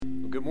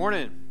Good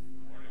morning.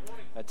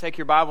 Take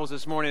your Bibles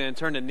this morning and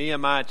turn to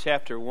Nehemiah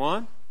chapter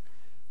 1.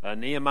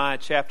 Nehemiah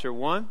chapter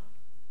 1.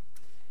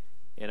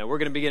 And we're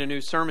going to begin a new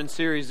sermon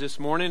series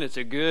this morning. It's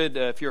a good,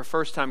 if you're a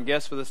first-time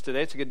guest with us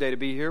today, it's a good day to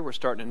be here. We're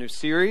starting a new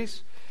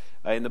series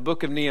in the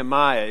book of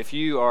Nehemiah. If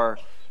you are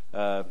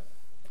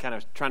kind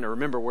of trying to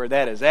remember where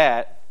that is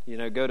at,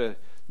 go to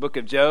book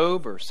of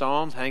Job or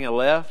Psalms, hang a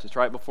left. It's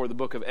right before the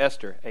book of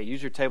Esther. Hey,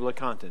 use your table of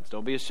contents.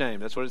 Don't be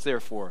ashamed. That's what it's there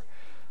for.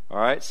 All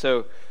right,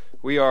 so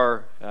we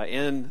are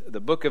in the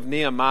book of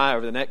Nehemiah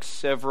over the next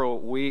several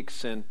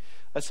weeks, and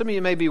some of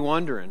you may be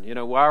wondering,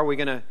 why are we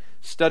going to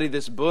study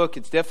this book?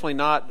 It's definitely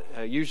not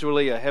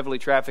usually a heavily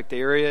trafficked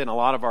area in a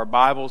lot of our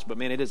Bibles, but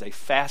man, it is a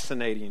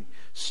fascinating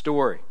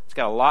story. It's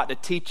got a lot to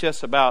teach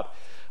us about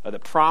the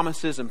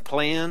promises and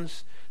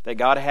plans that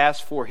God has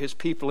for His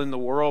people in the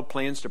world,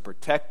 plans to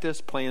protect us,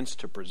 plans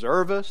to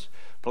preserve us,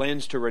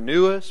 plans to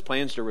renew us,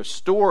 plans to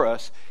restore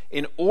us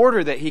in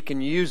order that He can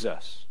use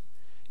us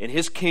in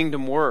His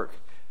kingdom work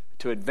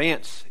to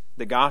advance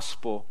the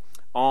gospel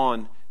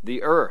on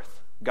the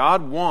earth.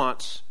 God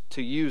wants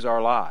to use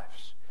our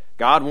lives.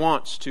 God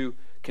wants to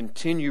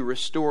continue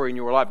restoring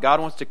your life.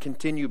 God wants to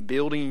continue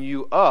building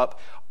you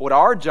up. What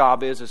our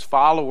job is as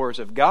followers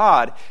of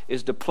God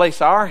is to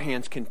place our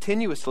hands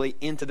continuously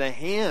into the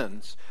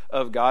hands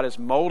of God as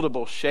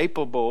moldable,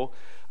 shapeable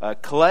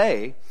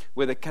clay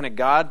with a kind of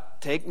God,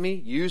 take me,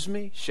 use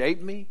me,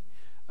 shape me,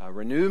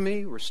 renew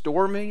me,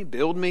 restore me,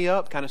 build me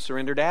up, kind of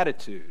surrendered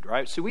attitude,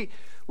 right? So we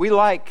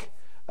like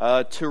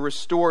to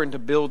restore and to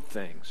build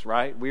things,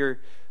 right? If you're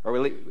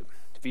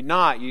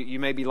not, you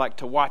maybe like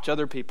to watch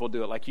other people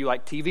do it, like you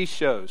like TV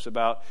shows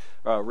about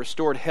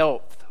restored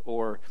health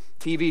or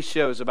TV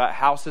shows about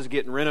houses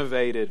getting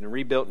renovated and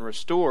rebuilt and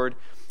restored.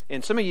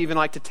 And some of you even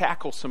like to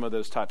tackle some of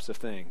those types of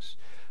things.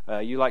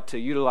 You like to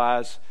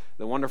utilize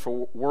the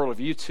wonderful world of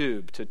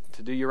YouTube to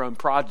do your own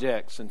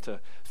projects and to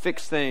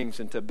fix things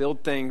and to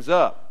build things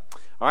up.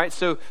 All right,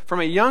 so from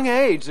a young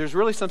age, there's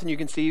really something you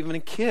can see even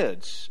in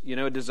kids,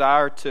 a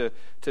desire to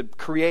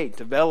create,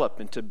 develop,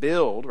 and to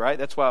build, right?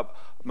 That's why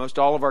most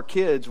all of our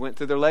kids went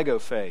through their Lego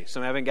phase.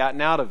 Some haven't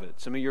gotten out of it.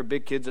 Some of you are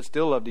big kids that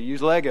still love to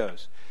use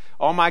Legos.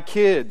 All my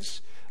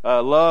kids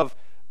loved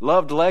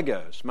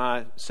Legos.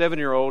 My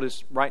 7-year-old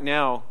is right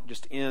now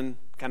just in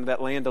kind of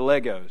that land of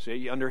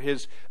Legos. Under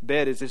his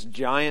bed is this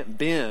giant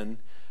bin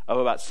of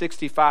about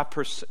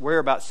 65%, where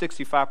about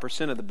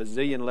 65% of the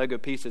bazillion Lego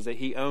pieces that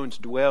he owns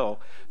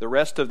dwell. The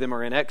rest of them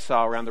are in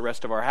exile around the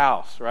rest of our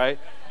house, right?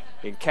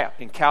 In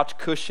couch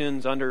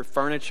cushions, under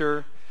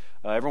furniture.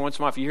 Every once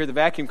in a while, if you hear the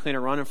vacuum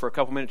cleaner running for a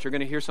couple minutes, you're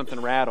going to hear something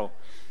rattle.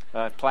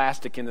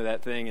 Plastic into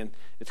that thing, and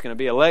it's going to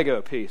be a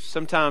Lego piece.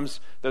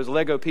 Sometimes those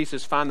Lego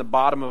pieces find the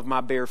bottom of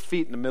my bare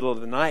feet in the middle of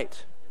the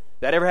night.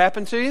 That ever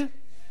happened to you?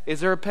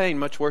 Is there a pain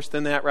much worse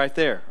than that right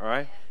there? All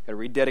right? Got to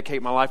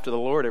rededicate my life to the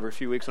Lord every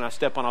few weeks when I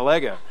step on a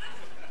Lego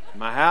in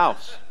my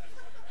house.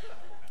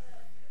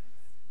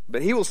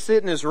 But he will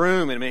sit in his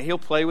room and he'll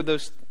play with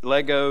those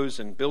Legos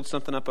and build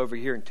something up over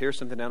here and tear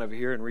something down over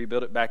here and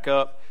rebuild it back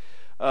up.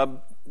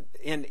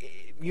 And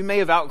you may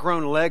have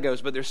outgrown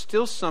Legos, but there's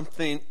still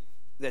something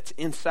that's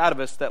inside of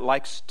us that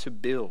likes to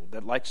build,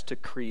 that likes to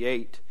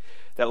create,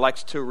 that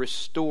likes to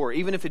restore,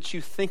 even if it's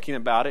you thinking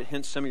about it.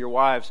 Hence some of your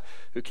wives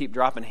who keep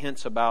dropping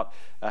hints about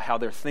how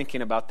they're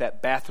thinking about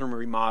that bathroom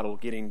remodel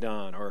getting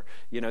done, or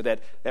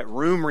that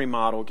room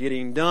remodel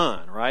getting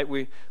done, right?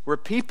 We're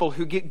people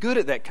who get good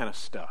at that kind of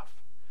stuff.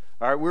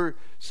 All right,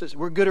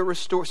 we're good at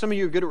restore. Some of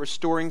you are good at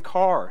restoring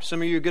cars.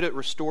 Some of you are good at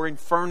restoring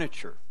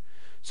furniture.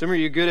 Some of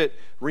you are good at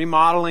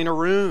remodeling a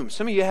room.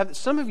 Some of you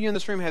in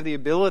this room have the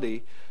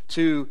ability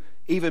to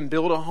even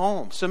build a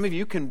home. Some of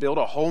you can build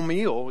a whole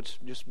meal, which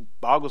just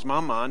boggles my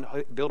mind,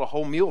 build a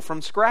whole meal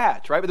from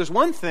scratch, right? But there's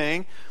one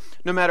thing,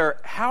 no matter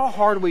how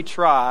hard we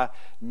try,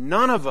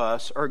 none of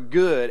us are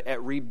good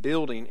at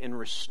rebuilding and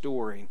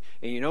restoring.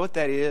 And you know what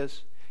that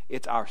is?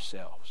 It's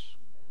ourselves.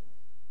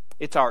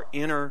 It's our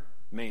inner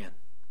man.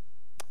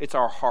 It's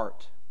our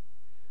heart.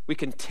 We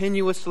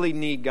continuously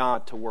need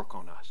God to work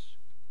on us.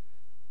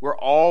 We're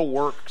all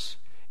works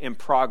in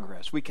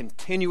progress. We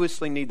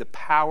continuously need the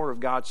power of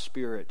God's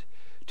Spirit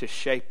to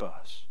shape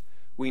us.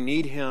 We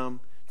need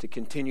Him to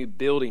continue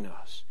building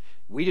us.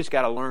 We just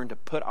got to learn to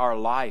put our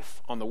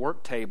life on the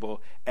work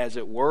table, as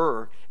it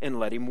were, and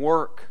let Him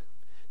work.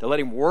 To let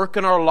Him work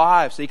in our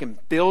lives so He can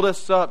build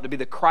us up to be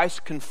the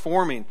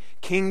Christ-conforming,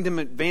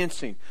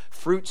 kingdom-advancing,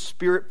 fruit of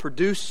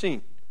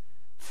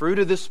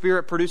the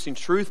Spirit producing,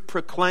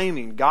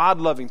 truth-proclaiming,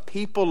 God-loving,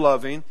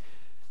 people-loving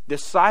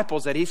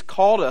disciples that He's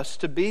called us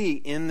to be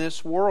in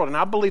this world. And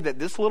I believe that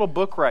this little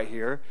book right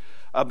here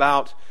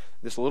about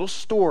this little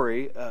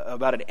story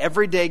about an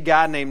everyday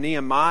guy named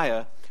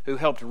Nehemiah who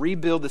helped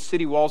rebuild the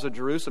city walls of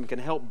Jerusalem can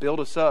help build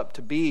us up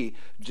to be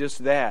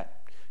just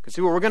that. Because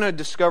see, what we're going to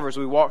discover as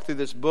we walk through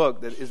this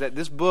book is that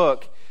this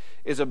book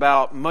is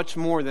about much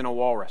more than a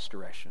wall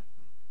restoration.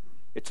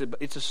 It's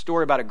a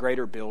story about a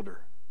greater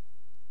builder,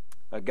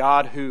 a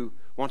God who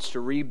wants to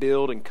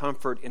rebuild and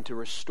comfort and to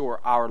restore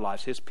our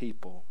lives, His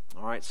people.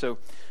 All right, so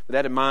with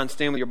that in mind,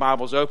 stand with your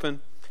Bibles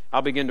open.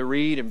 I'll begin to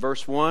read in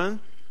verse 1.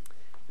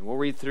 And we'll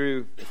read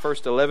through the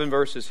first 11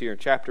 verses here in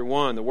chapter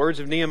 1. The words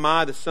of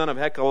Nehemiah, the son of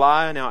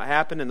Hekeliah. Now it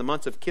happened in the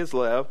months of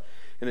Kislev,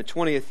 in the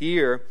 20th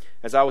year,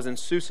 as I was in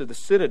Susa the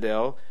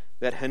citadel,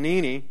 that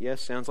Hanani,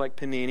 yes, sounds like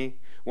Panini,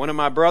 one of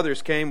my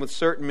brothers came with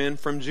certain men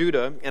from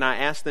Judah, and I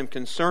asked them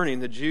concerning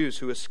the Jews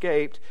who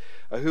escaped,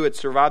 who had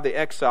survived the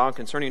exile,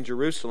 concerning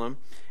Jerusalem.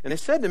 And they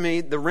said to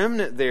me, the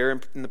remnant there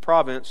in the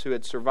province who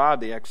had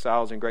survived the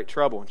exile is in great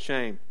trouble and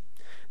shame.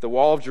 The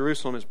wall of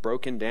Jerusalem is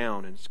broken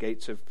down, and its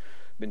gates have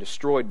been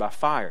destroyed by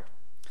fire.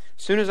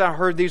 As soon as I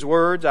heard these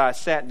words, I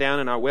sat down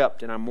and I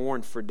wept, and I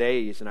mourned for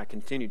days, and I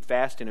continued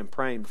fasting and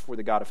praying before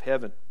the God of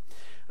heaven.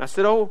 And I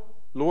said, O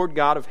Lord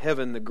God of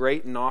heaven, the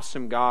great and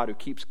awesome God who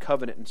keeps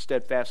covenant and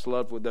steadfast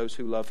love with those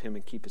who love him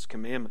and keep his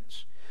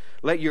commandments.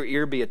 Let your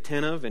ear be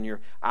attentive and your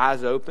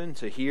eyes open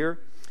to hear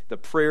the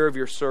prayer of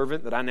your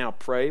servant that I now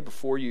pray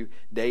before you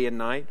day and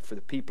night for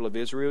the people of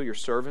Israel, your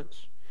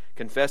servants,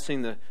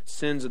 confessing the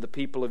sins of the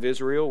people of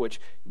Israel, which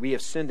we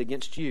have sinned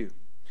against you.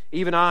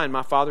 Even I and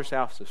my father's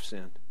house have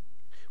sinned.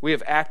 We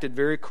have acted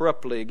very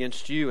corruptly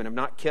against you and have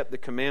not kept the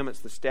commandments,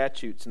 the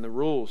statutes, and the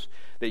rules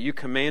that you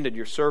commanded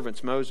your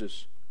servant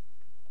Moses.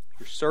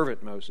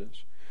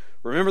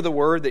 Remember the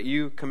word that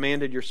you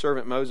commanded your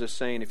servant Moses,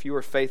 saying, if you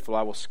are faithful,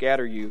 I will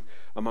scatter you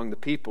among the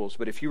peoples.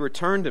 But if you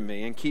return to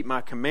me and keep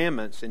my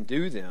commandments and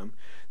do them,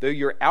 though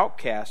your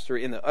outcasts are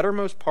in the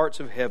uttermost parts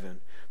of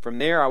heaven, from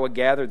there I will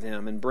gather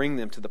them and bring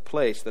them to the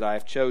place that I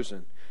have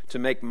chosen, to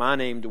make my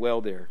name dwell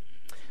there.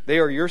 They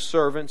are your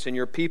servants and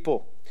your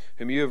people,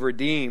 whom you have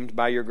redeemed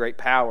by your great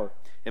power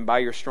and by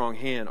your strong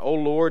hand. O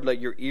Lord, let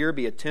your ear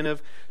be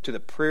attentive to the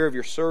prayer of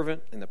your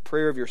servant and the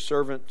prayer of your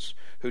servants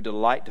who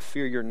delight to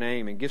fear your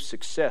name, and give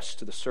success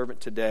to the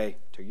servant today,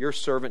 to your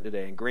servant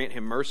today, and grant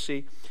him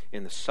mercy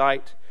in the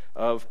sight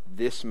of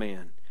this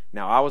man.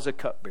 Now I was a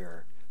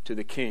cupbearer to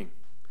the king.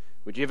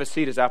 Would you have a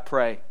seat as I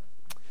pray?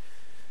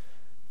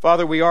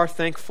 Father, we are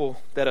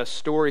thankful that a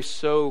story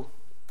so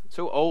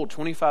old,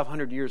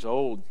 2,500 years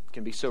old,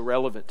 can be so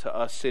relevant to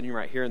us sitting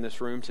right here in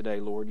this room today,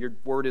 Lord. Your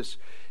word is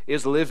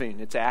living.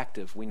 It's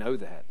active. We know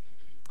that.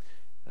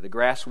 The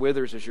grass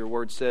withers, as your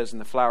word says, and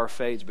the flower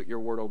fades, but your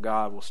word, O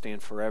God, will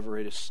stand forever.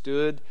 It has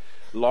stood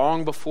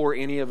long before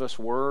any of us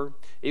were.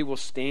 It will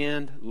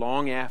stand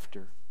long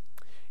after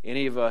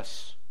any of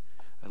us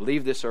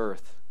leave this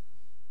earth,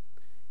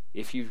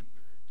 if you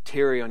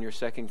tarry on your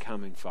second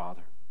coming,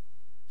 Father.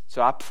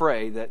 So I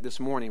pray that this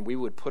morning we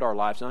would put our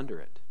lives under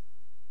it.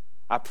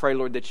 I pray,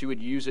 Lord, that you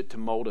would use it to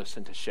mold us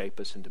and to shape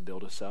us and to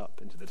build us up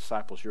into the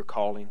disciples you're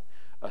calling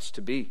us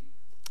to be.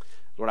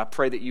 Lord, I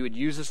pray that you would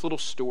use this little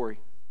story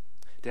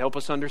to help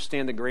us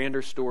understand the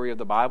grander story of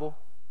the Bible.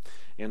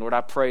 And Lord, I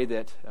pray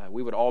that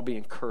we would all be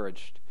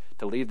encouraged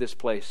to leave this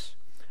place,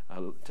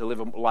 to live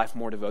a life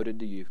more devoted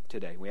to you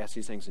today. We ask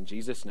these things in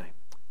Jesus' name.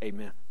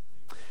 Amen.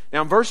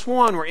 Now in verse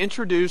 1, we're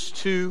introduced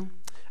to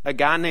a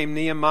guy named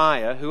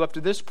Nehemiah, who up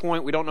to this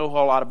point we don't know a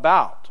whole lot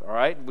about. All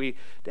right, we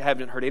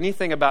haven't heard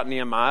anything about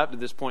Nehemiah up to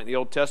this point in the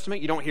Old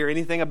Testament. You don't hear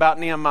anything about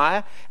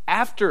Nehemiah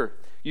after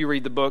you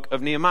read the book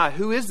of Nehemiah.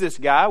 Who is this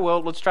guy?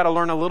 Well, let's try to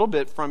learn a little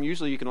bit from,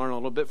 usually you can learn a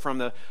little bit from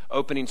the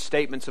opening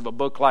statements of a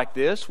book like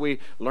this. We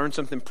learn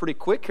something pretty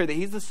quick here, that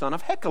he's the son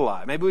of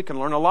Hekeliah. Maybe we can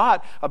learn a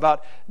lot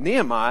about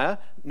Nehemiah,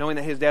 knowing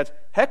that his dad's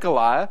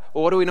Hekeliah.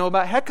 Well, what do we know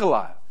about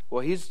Hekeliah?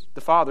 Well, he's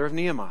the father of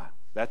Nehemiah.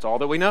 That's all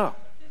that we know.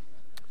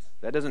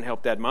 That doesn't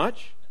help that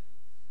much.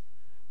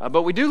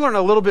 But we do learn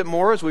a little bit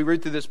more as we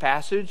read through this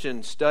passage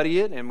and study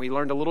it. And we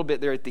learned a little bit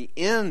there at the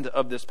end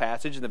of this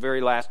passage, in the very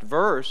last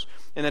verse,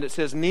 and that it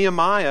says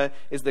Nehemiah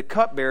is the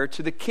cupbearer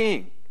to the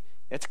king.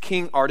 That's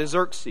King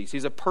Artaxerxes.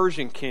 He's a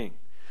Persian king.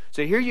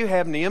 So here you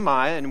have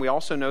Nehemiah, and we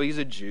also know he's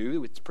a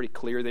Jew. It's pretty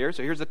clear there.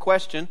 So here's the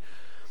question.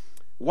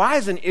 Why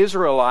is an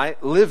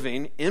Israelite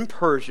living in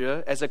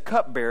Persia as a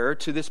cupbearer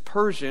to this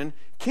Persian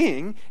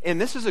king? And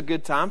this is a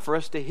good time for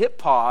us to hit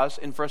pause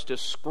and for us to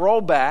scroll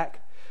back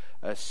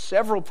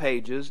several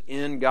pages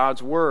in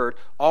God's Word,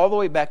 all the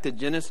way back to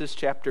Genesis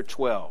chapter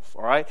 12.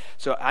 All right?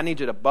 So I need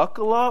you to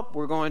buckle up.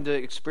 We're going to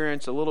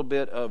experience a little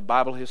bit of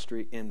Bible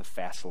history in the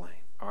fast lane.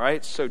 All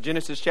right, so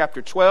Genesis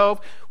chapter 12,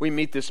 we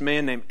meet this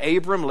man named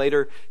Abram.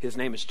 Later, his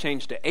name is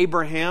changed to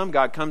Abraham.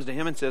 God comes to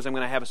him and says, I'm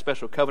going to have a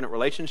special covenant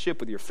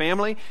relationship with your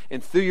family,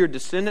 and through your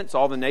descendants,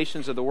 all the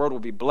nations of the world will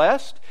be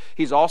blessed.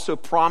 He's also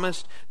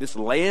promised this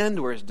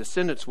land where his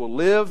descendants will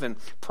live and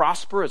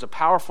prosper as a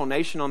powerful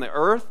nation on the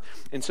earth.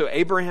 And so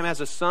Abraham has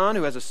a son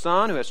who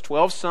has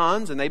 12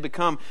 sons, and they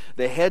become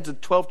the heads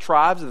of 12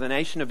 tribes of the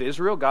nation of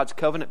Israel, God's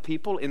covenant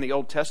people in the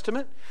Old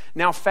Testament.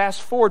 Now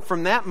fast forward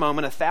from that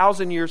moment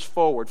 1,000 years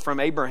forward from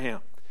Abraham,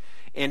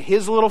 and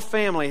his little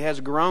family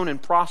has grown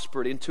and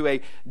prospered into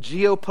a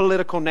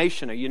geopolitical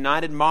nation, a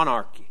united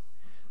monarchy.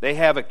 They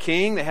have a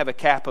king, they have a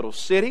capital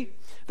city.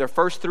 Their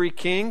first three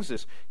kings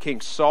is King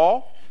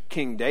Saul,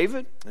 King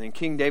David, and then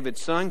King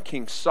David's son,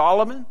 King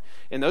Solomon.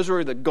 And those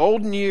were the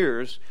golden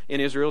years in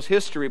Israel's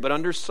history. But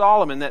under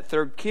Solomon, that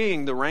third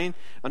king,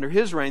 under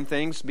his reign,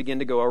 things begin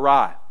to go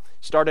awry.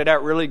 Started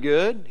out really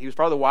good. He was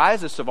probably the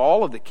wisest of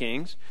all of the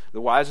kings,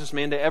 the wisest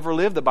man to ever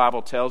live, the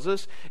Bible tells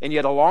us. And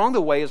yet along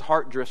the way, his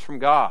heart drifts from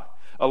God.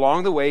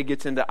 along the way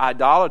gets into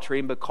idolatry,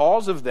 and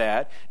because of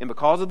that, and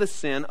because of the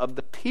sin of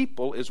the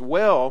people as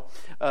well,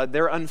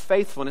 their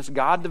unfaithfulness,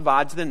 God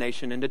divides the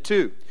nation into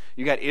two.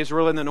 You got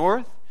Israel in the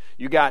north,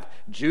 you got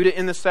Judah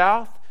in the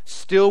south,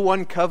 still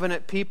one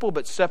covenant people,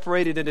 but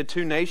separated into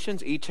two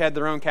nations. Each had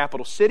their own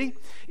capital city,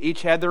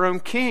 each had their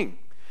own king.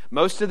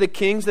 Most of the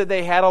kings that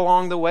they had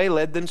along the way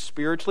led them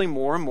spiritually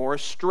more and more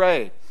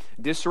astray,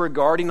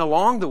 disregarding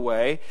along the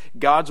way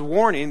God's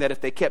warning that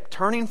if they kept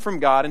turning from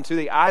God into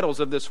the idols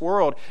of this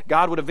world,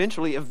 God would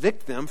eventually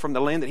evict them from the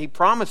land that He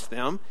promised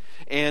them,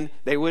 and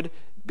they would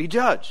be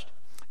judged.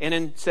 And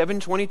in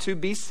 722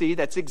 BC,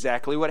 that's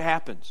exactly what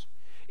happens.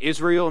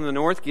 Israel in the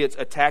north gets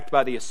attacked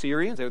by the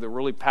Assyrians. They're the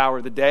ruling power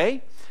of the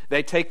day.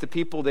 They take the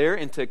people there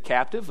into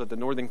captive of the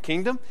northern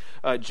kingdom.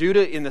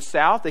 Judah in the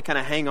south, they kind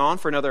of hang on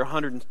for another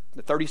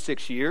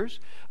 136 years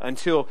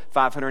until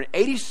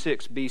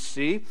 586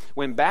 BC,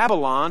 when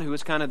Babylon, who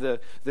was kind of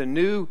the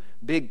new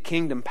big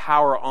kingdom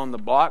power on the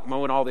block,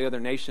 mowing all the other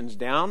nations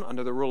down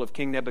under the rule of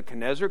King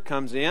Nebuchadnezzar,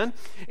 comes in,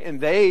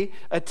 and they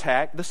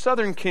attack the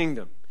southern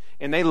kingdom,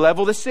 and they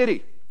level the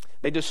city.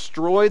 They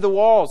destroy the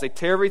walls. They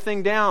tear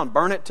everything down,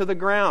 burn it to the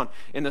ground.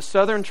 And the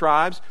southern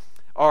tribes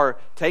are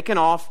taken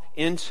off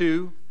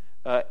into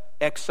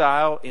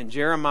exile in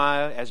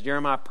Jeremiah. As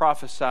Jeremiah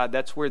prophesied,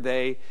 that's where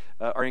they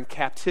are in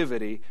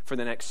captivity for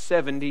the next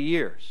 70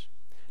 years.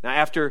 Now,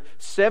 after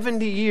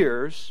 70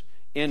 years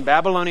in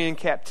Babylonian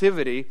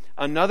captivity,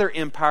 another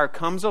empire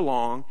comes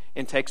along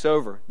and takes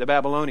over, the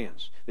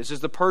Babylonians. This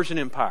is the Persian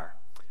Empire.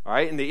 All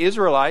right, and the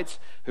Israelites,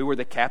 who were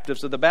the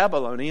captives of the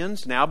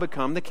Babylonians, now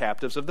become the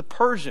captives of the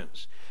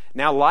Persians.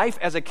 Now, life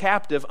as a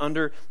captive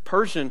under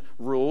Persian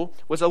rule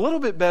was a little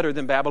bit better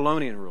than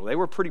Babylonian rule. They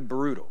were pretty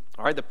brutal.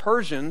 All right, the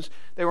Persians,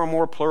 they were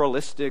more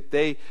pluralistic.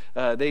 They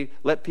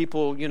let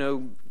people,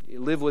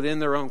 live within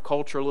their own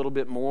culture a little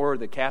bit more.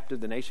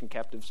 The nation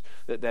captives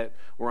that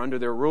were under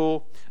their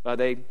rule,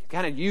 they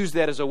kind of used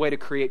that as a way to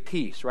create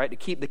peace, right? To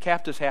keep the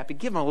captives happy,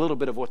 give them a little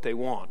bit of what they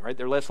want, right?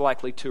 They're less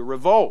likely to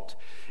revolt.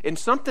 And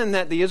something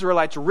that the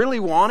Israelites really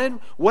wanted,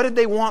 what did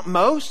they want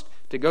most?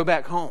 To go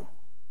back home.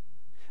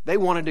 They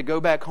wanted to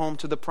go back home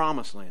to the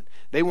promised land.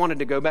 They wanted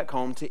to go back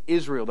home to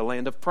Israel, the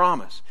land of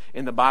promise.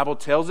 And the Bible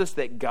tells us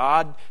that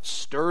God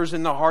stirs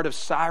in the heart of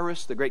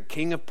Cyrus, the great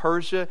king of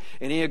Persia,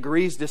 and he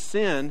agrees to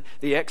send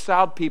the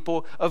exiled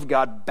people of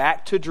God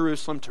back to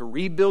Jerusalem to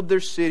rebuild their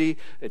city,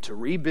 to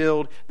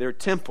rebuild their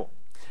temple.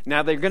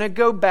 Now, they're going to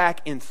go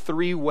back in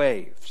 3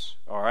 waves,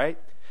 all right?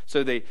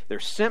 So they're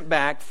sent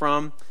back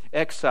from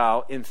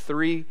exile in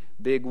 3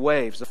 big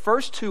waves. The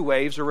first 2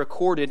 waves are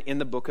recorded in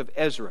the book of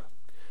Ezra.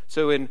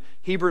 So in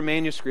Hebrew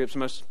manuscripts,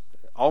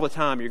 all the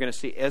time you're going to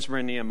see Ezra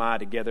and Nehemiah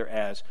together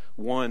as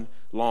one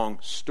long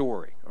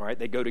story. All right,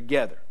 they go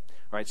together.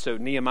 All right, so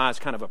Nehemiah is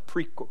kind of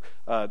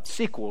a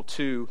sequel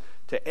to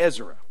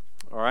Ezra.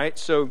 All right,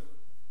 so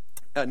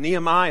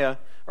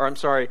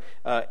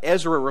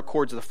Ezra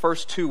records the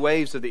first 2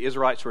 waves of the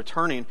Israelites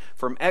returning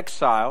from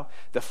exile.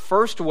 The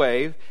first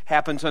wave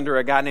happens under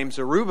a guy named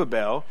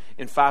Zerubbabel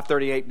in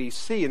 538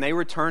 BC, and they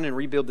return and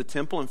rebuild the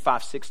temple in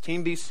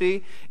 516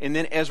 BC. And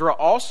then Ezra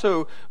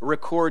also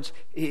records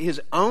his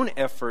own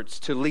efforts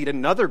to lead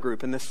another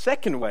group in the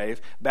second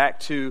wave back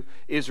to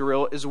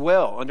Israel as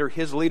well, under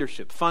his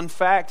leadership. Fun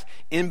fact,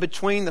 in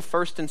between the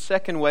first and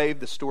second wave,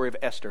 the story of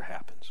Esther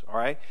happens. All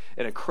right?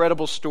 An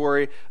incredible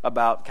story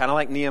about, kind of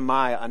like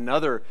Nehemiah,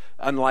 another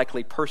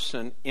unlikely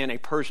person in a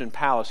Persian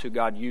palace who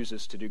God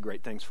uses to do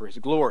great things for His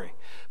glory.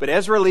 But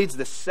Ezra leads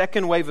the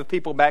second wave of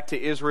people back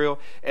to Israel.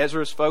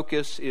 Ezra's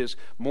focus is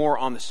more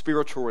on the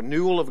spiritual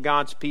renewal of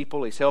God's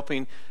people. He's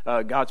helping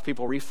God's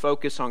people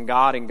refocus on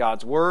God and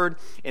God's Word.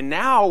 And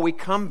now we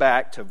come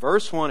back to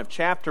verse 1 of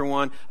chapter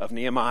 1 of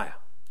Nehemiah.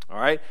 All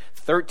right,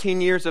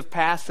 13 years have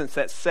passed since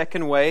that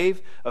second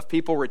wave of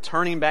people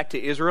returning back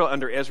to Israel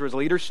under Ezra's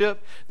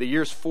leadership. The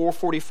year's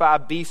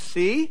 445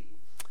 BC.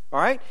 All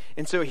right,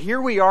 and so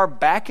here we are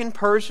back in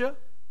Persia.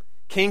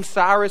 King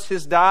Cyrus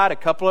has died. A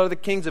couple of the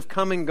kings have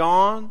come and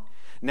gone.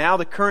 Now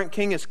the current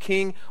king is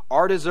King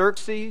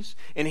Artaxerxes.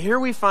 And here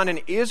we find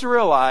an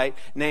Israelite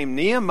named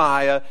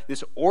Nehemiah,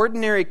 this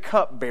ordinary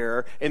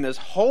cupbearer. And this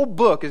whole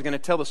book is going to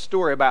tell the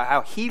story about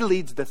how he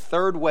leads the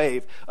third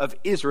wave of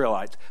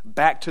Israelites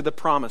back to the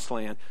promised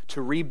land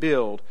to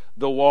rebuild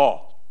the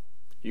wall.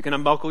 You can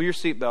unbuckle your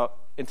seatbelt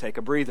and take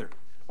a breather.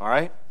 All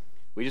right?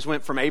 We just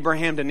went from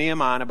Abraham to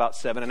Nehemiah in about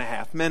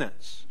 7.5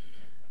 minutes.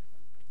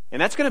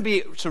 And that's going to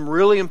be some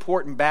really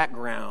important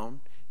background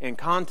and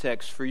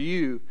context for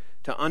you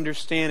to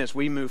understand as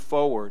we move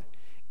forward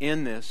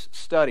in this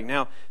study.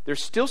 Now,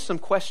 there's still some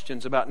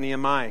questions about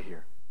Nehemiah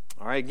here.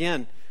 All right,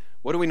 again,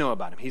 what do we know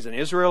about him? He's an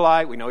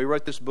Israelite. We know he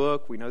wrote this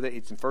book. We know that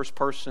it's in first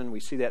person. We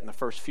see that in the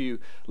first few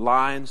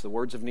lines, the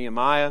words of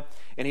Nehemiah.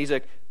 And he's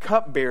a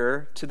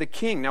cupbearer to the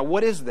king. Now,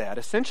 what is that?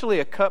 Essentially,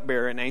 a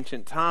cupbearer in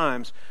ancient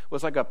times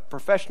was like a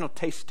professional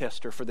taste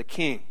tester for the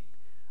king.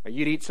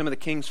 You'd eat some of the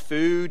king's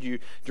food. You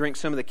drink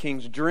some of the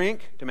king's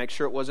drink to make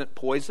sure it wasn't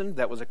poisoned.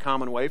 That was a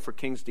common way for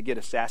kings to get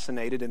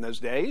assassinated in those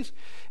days.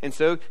 And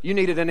so you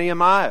needed a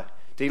Nehemiah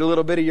to eat a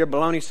little bit of your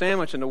bologna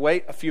sandwich and to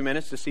wait a few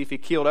minutes to see if he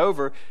keeled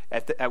over,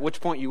 at which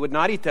point you would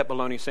not eat that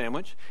bologna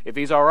sandwich. If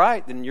he's all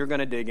right, then you're going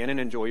to dig in and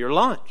enjoy your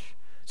lunch.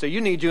 So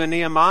you need you a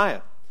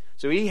Nehemiah.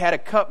 So he had a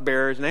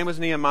cupbearer. His name was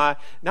Nehemiah.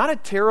 Not a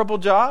terrible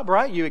job,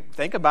 right? You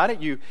think about it.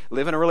 You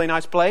live in a really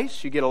nice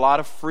place. You get a lot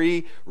of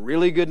free,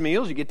 really good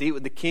meals. You get to eat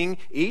what the king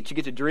eats. You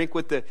get to drink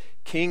what the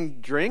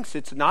king drinks.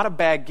 It's not a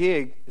bad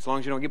gig as long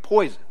as you don't get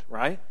poisoned,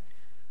 right?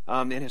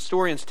 And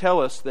historians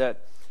tell us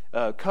that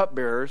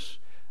cupbearers,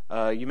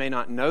 you may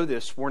not know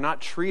this, were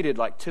not treated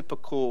like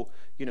typical,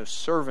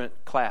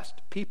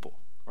 servant-classed people.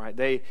 Right?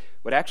 They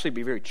would actually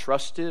be very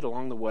trusted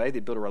along the way.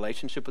 They'd build a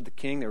relationship with the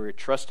king. They were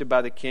trusted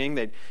by the king.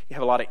 They'd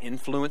have a lot of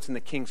influence in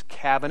the king's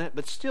cabinet.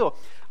 But still,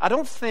 I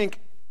don't think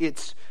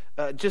it's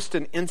just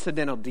an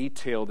incidental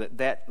detail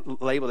that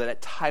label,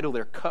 that title,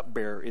 their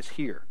cupbearer, is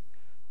here.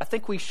 I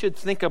think we should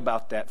think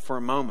about that for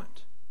a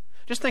moment.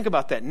 Just think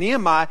about that.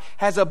 Nehemiah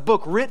has a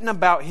book written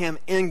about him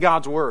in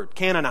God's Word,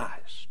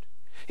 canonized.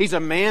 He's a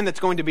man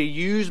that's going to be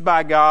used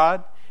by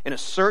God in a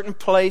certain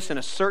place, in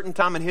a certain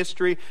time in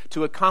history,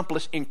 to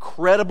accomplish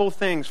incredible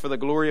things for the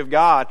glory of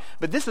God.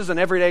 But this is an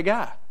everyday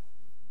guy.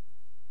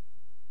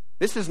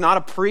 This is not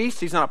a priest.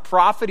 He's not a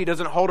prophet. He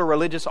doesn't hold a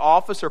religious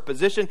office or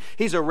position.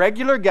 He's a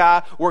regular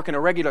guy working a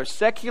regular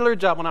secular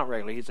job. Well, not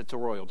regular. It's a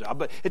royal job.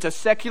 But it's a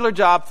secular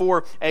job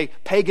for a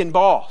pagan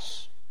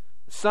boss.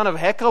 The son of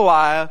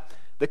Hekeliah,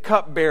 the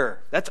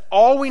cupbearer. That's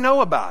all we know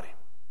about him.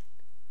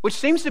 Which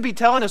seems to be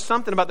telling us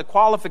something about the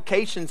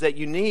qualifications that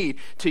you need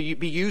to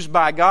be used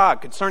by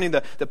God, concerning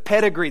the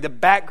pedigree, the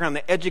background,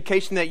 the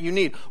education that you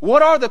need.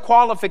 What are the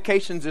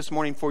qualifications this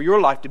morning for your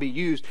life to be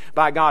used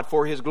by God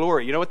for His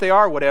glory? You know what they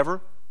are?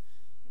 Whatever.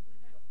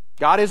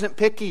 God isn't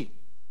picky.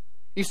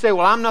 You say,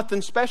 well, I'm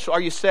nothing special. Are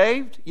you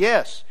saved?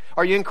 Yes.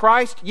 Are you in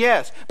Christ?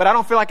 Yes. But I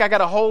don't feel like I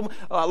got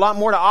a lot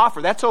more to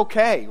offer. That's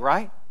okay,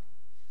 right?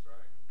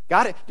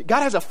 God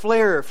has a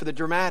flair for the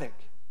dramatic.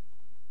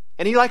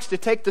 And He likes to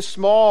take the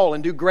small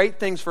and do great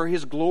things for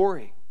His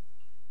glory.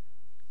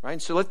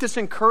 Right? So let this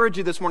encourage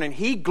you this morning.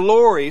 He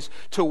glories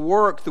to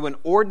work through an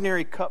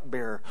ordinary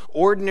cupbearer,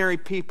 ordinary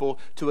people,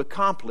 to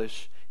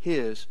accomplish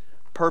His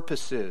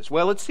purposes.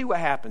 Well, let's see what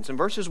happens. In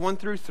verses 1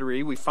 through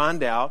 3, we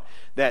find out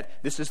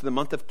that this is the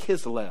month of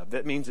Kislev.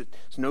 That means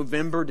it's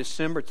November,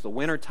 December. It's the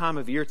winter time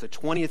of year. It's the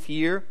 20th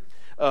year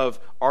of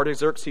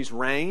Artaxerxes'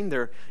 reign.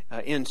 They're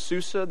in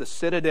Susa, the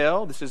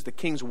citadel. This is the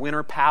king's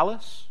winter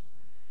palace.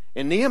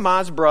 And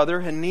Nehemiah's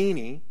brother,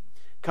 Hanani,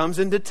 comes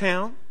into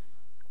town,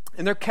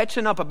 and they're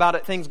catching up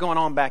about things going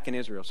on back in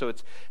Israel. So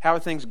it's, how are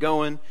things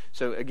going?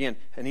 So again,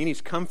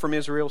 Hanani's come from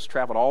Israel, has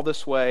traveled all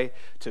this way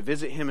to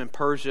visit him in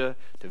Persia,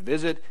 to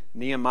visit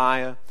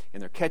Nehemiah, and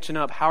they're catching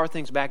up. How are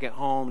things back at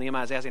home?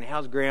 Nehemiah's asking,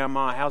 how's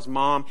grandma, how's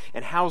mom,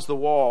 and how's the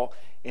wall?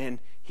 And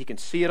he can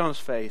see it on his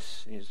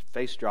face, and his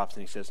face drops,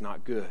 and he says,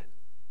 not good.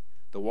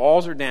 The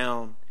walls are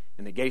down,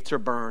 and the gates are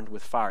burned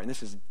with fire. And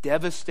this is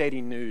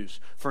devastating news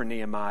for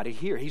Nehemiah to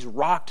hear. He's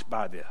rocked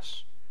by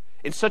this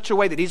in such a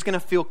way that he's going to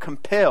feel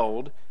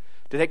compelled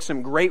to take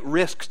some great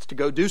risks to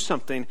go do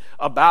something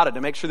about it,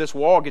 to make sure this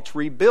wall gets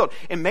rebuilt.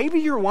 And maybe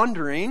you're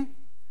wondering,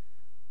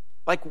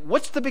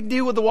 what's the big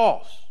deal with the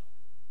walls?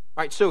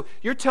 All right, so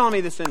you're telling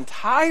me this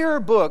entire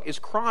book is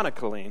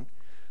chronicling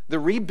the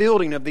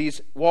rebuilding of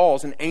these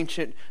walls in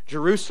ancient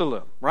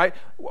Jerusalem, right?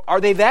 Are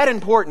they that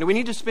important? Do we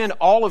need to spend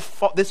all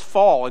of this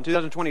fall in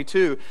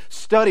 2022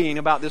 studying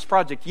about this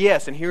project?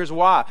 Yes, and here's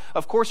why.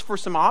 Of course, for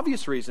some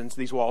obvious reasons,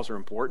 these walls are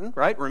important,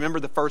 right? Remember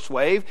the first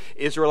wave,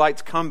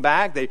 Israelites come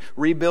back, they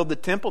rebuild the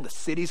temple, the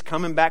city's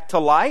coming back to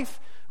life,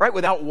 right?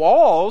 Without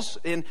walls,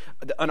 in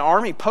an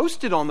army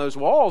posted on those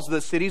walls, the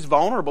city's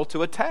vulnerable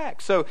to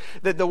attack. So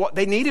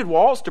they needed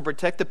walls to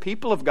protect the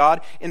people of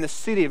God in the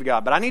city of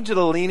God. But I need you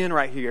to lean in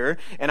right here,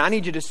 and I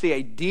need you to see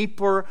a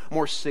deeper,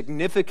 more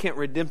significant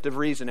redemptive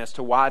reason as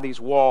to why these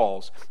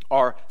walls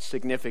are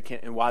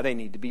significant and why they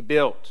need to be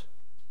built.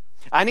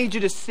 I need you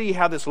to see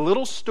how this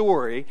little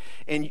story,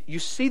 and you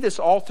see this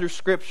all through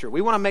Scripture. We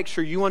want to make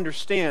sure you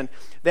understand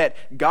that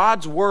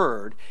God's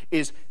Word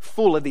is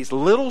full of these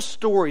little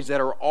stories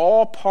that are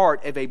all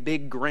part of a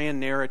big grand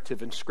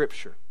narrative in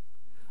Scripture,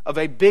 of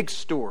a big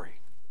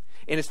story.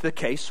 And it's the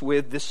case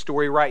with this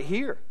story right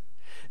here.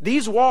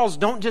 These walls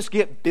don't just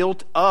get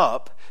built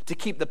up to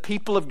keep the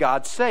people of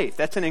God safe.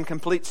 That's an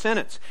incomplete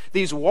sentence.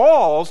 These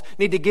walls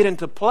need to get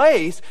into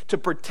place to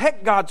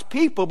protect God's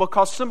people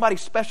because somebody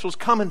special is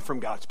coming from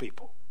God's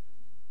people.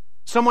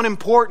 Someone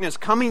important is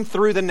coming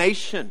through the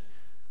nation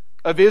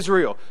of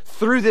Israel,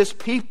 through this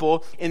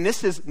people, and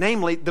this is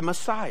namely the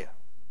Messiah,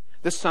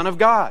 the Son of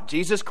God,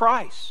 Jesus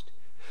Christ.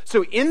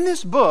 So in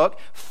this book,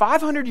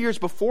 500 years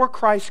before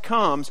Christ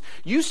comes,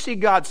 you see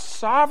God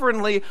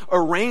sovereignly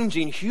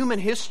arranging human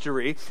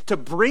history to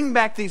bring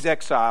back these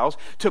exiles,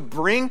 to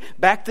bring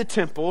back the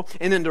temple,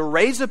 and then to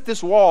raise up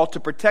this wall to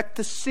protect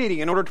the city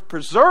in order to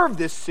preserve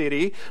this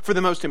city for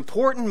the most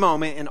important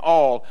moment in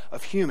all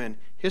of human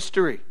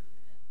history.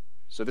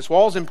 So this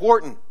wall is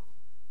important.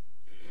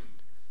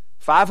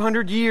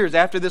 500 years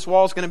after this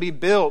wall is going to be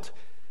built,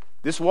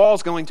 this wall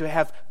is going to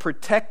have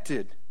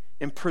protected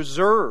and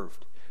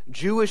preserved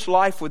Jewish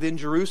life within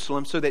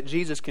Jerusalem so that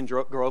Jesus can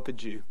grow up a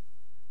Jew.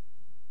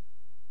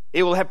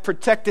 It will have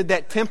protected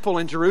that temple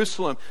in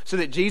Jerusalem so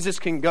that Jesus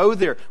can go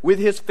there with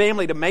his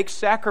family to make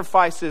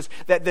sacrifices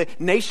that the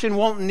nation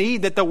won't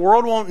need, that the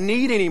world won't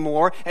need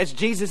anymore, as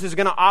Jesus is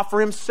going to offer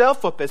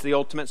himself up as the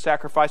ultimate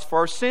sacrifice for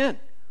our sin.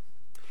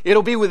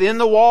 It'll be within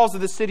the walls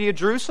of the city of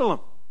Jerusalem,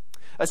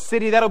 a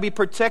city that'll be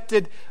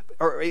protected,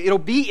 or it'll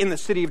be in the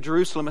city of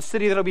Jerusalem, a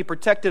city that'll be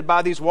protected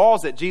by these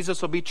walls, that Jesus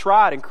will be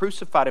tried and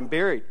crucified and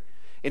buried,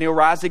 and he'll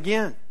rise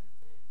again.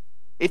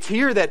 It's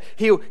here that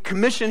he'll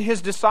commission his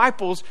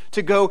disciples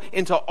to go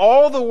into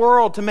all the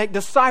world to make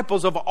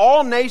disciples of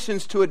all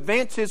nations to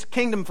advance his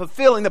kingdom,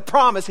 fulfilling the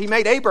promise he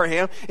made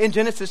Abraham in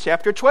Genesis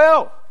chapter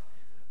 12.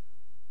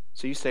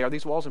 So you say, are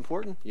these walls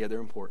important? Yeah, they're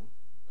important.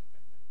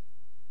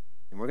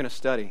 And we're going to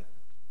study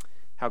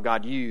how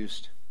God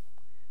used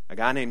a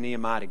guy named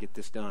Nehemiah to get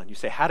this done. You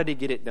say, how did he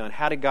get it done?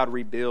 How did God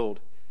rebuild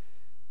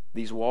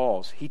these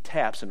walls? He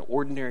taps an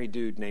ordinary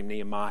dude named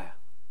Nehemiah.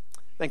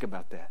 Think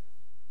about that.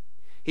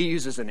 He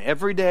uses an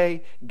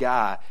everyday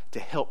guy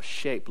to help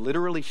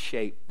literally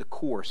shape the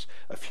course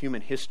of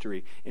human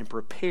history and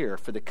prepare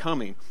for the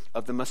coming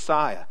of the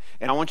Messiah.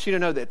 And I want you to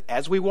know that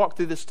as we walk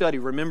through this study,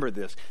 remember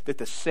this, that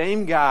the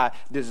same guy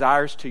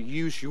desires to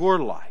use your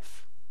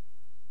life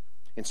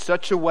in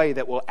such a way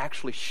that will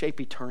actually shape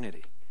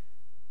eternity.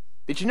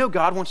 Did you know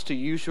God wants to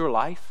use your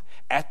life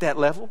at that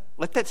level?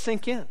 Let that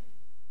sink in.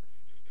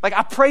 Like,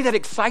 I pray that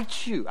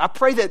excites you. I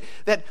pray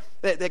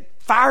that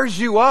fires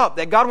you up,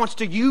 that God wants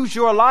to use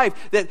your life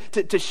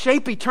to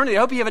shape eternity. I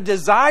hope you have a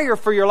desire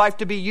for your life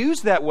to be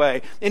used that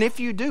way. And if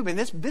you do, man,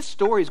 this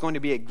story is going to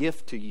be a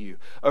gift to you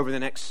over the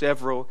next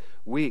several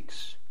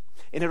weeks.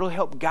 And it'll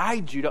help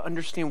guide you to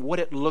understand what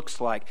it looks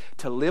like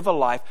to live a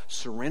life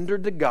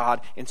surrendered to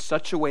God in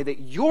such a way that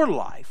your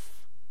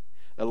life,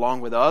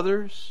 along with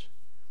others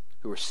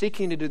who are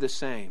seeking to do the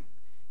same,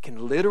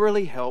 can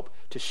literally help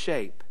to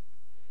shape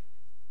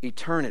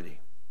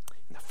eternity.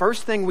 And the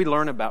first thing we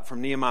learn about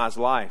from Nehemiah's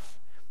life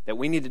that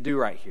we need to do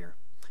right here,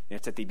 and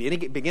it's at the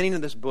beginning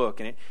of this book,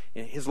 and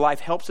his life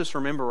helps us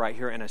remember right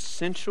here an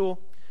essential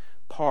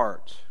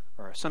part,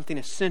 or something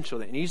essential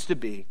that needs to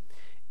be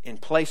in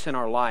place in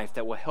our life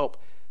that will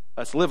help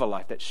us live a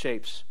life that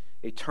shapes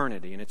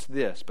eternity. And it's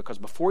this, because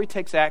before he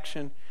takes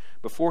action,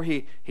 before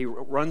he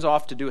runs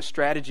off to do a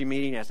strategy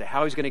meeting as to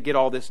how he's going to get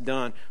all this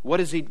done, what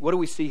do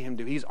we see him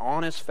do? He's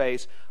on his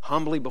face,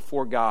 humbly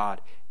before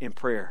God in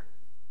prayer.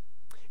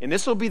 And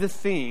this will be the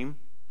theme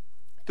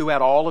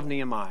throughout all of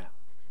Nehemiah.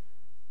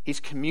 He's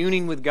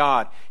communing with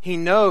God. He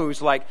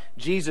knows, like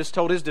Jesus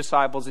told his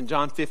disciples in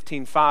John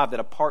 15:5, that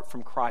apart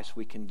from Christ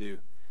we can do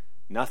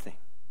nothing.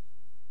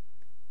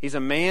 He's a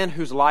man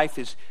whose life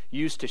is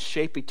used to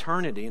shape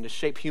eternity and to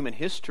shape human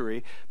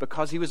history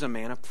because he was a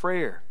man of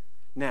prayer.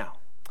 Now,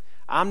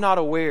 I'm not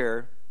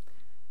aware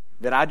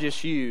that I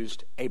just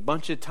used a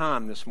bunch of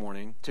time this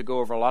morning to go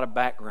over a lot of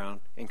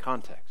background and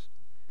context.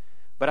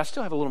 But I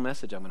still have a little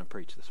message I'm going to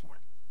preach this morning.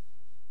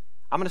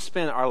 I'm going to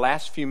spend our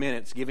last few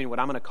minutes giving what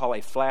I'm going to call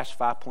a flash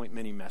 5-point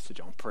mini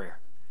message on prayer.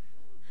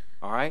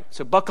 All right?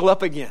 So buckle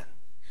up again.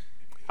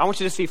 I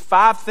want you to see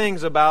 5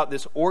 things about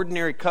this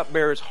ordinary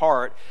cupbearer's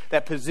heart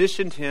that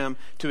positioned him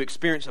to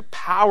experience the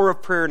power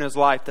of prayer in his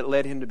life that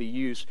led him to be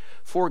used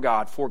for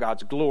God, for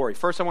God's glory.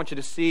 First, I want you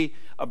to see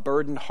a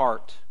burdened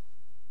heart.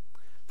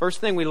 First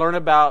thing we learn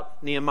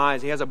about Nehemiah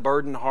is he has a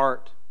burdened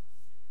heart.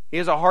 He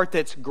has a heart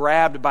that's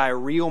grabbed by a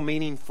real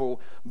meaningful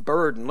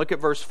burden. Look at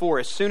verse 4.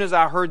 As soon as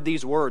I heard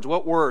these words,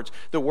 what words?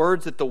 The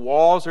words that the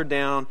walls are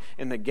down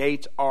and the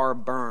gates are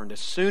burned. As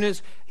soon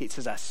as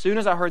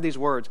I heard these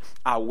words,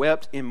 I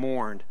wept and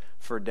mourned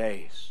for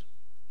days.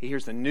 He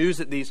hears the news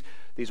that these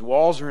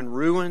walls are in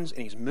ruins,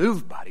 and he's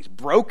moved by it. He's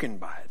broken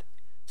by it.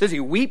 It says he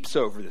weeps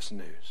over this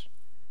news.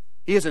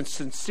 He has a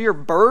sincere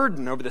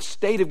burden over the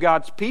state of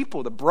God's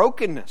people, the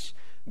brokenness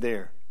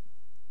there.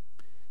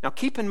 Now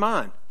keep in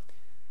mind,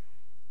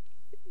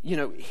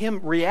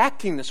 him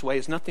reacting this way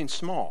is nothing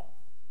small.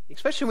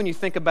 Especially when you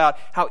think about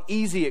how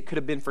easy it could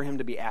have been for him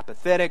to be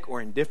apathetic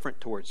or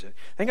indifferent towards it.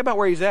 Think about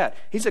where he's at.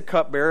 He's a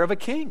cupbearer of a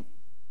king.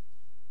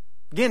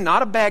 Again,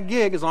 not a bad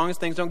gig as long as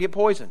things don't get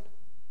poisoned.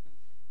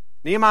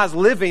 Nehemiah's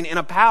living in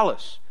a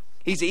palace.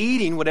 He's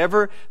eating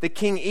whatever the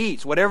king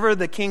eats. Whatever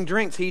the king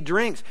drinks, he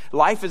drinks.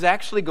 Life is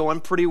actually going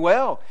pretty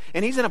well.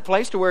 And he's in a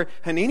place to where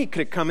Hanani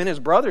could have come in, his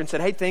brother, and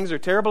said, hey, things are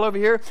terrible over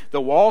here.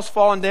 The wall's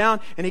falling down.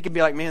 And he could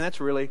be like, man,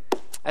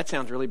 that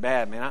sounds really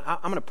bad, man. I'm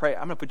going to pray.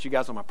 I'm going to put you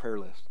guys on my prayer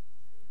list.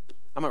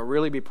 I'm going to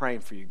really be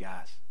praying for you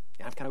guys.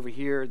 I'm kind of over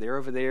here. They're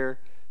over there.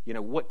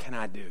 What can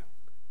I do?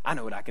 I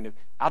know what I can do.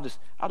 I'll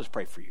just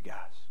pray for you guys.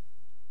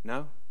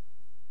 No?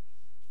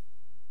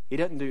 He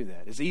doesn't do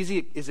that. As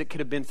easy as it could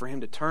have been for him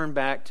to turn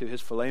back to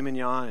his filet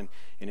mignon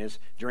and his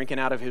drinking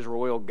out of his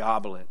royal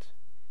goblet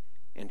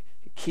and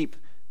keep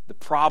the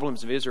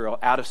problems of Israel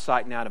out of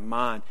sight and out of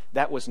mind,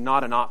 that was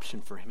not an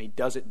option for him. He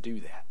doesn't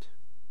do that.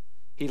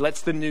 He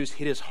lets the news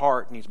hit his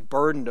heart, and he's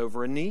burdened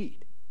over a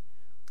need.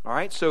 All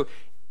right? So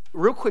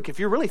real quick, if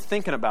you're really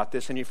thinking about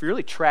this, and if you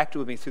really tracked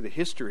with me through the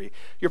history,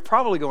 you're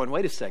probably going,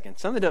 wait a second,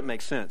 something doesn't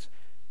make sense.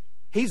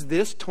 He's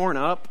this torn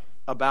up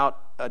about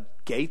a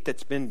gate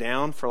that's been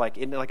down for like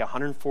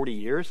 140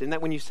 years. Isn't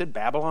that when you said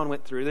Babylon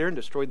went through there and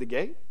destroyed the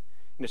gate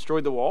and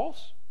destroyed the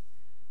walls?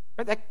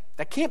 Right?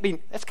 That can't be,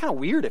 that's kind of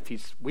weird if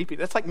he's weeping.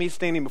 That's like me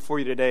standing before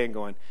you today and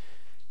going,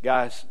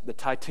 guys, the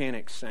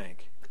Titanic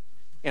sank.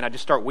 And I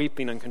just start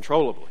weeping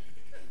uncontrollably.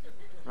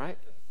 Right?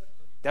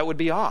 That would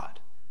be odd.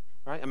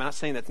 Right? I'm not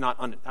saying that's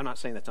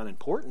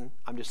unimportant.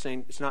 I'm just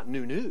saying it's not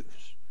new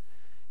news.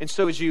 And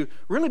so as you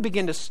really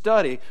begin to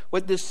study,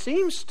 what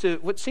seems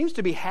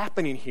to be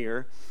happening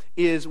here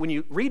is when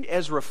you read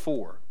Ezra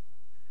 4,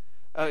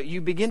 you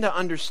begin to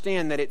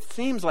understand that it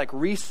seems like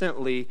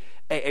recently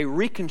a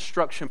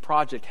reconstruction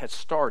project has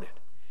started.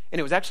 And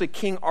it was actually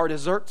King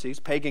Artaxerxes,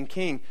 pagan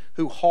king,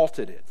 who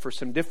halted it for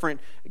some different,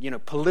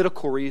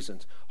 political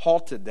reasons,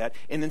 halted that.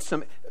 And then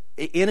some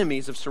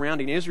enemies of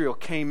surrounding Israel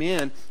came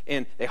in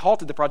and they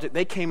halted the project.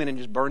 They came in and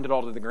just burned it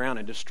all to the ground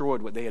and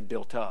destroyed what they had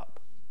built up.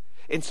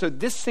 And so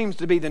this seems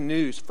to be the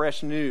news,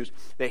 fresh news,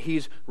 that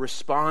he's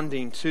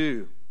responding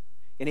to.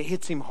 And it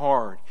hits him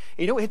hard. And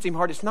you know what hits him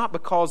hard? It's not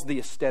because the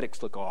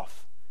aesthetics look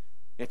off.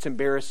 It's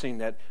embarrassing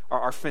that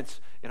our fence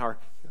and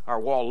our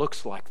wall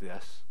looks like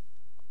this.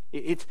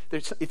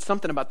 It's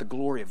something about the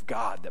glory of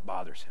God that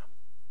bothers him.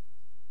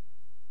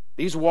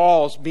 These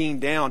walls being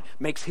down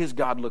makes his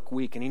God look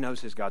weak, and he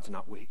knows his God's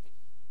not weak.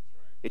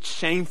 It's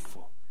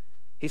shameful.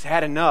 He's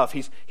had enough.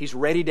 He's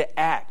ready to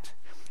act.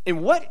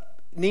 And what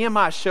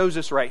Nehemiah shows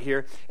us right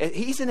here,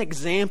 he's an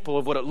example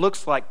of what it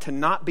looks like to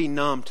not be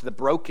numb to the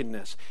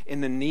brokenness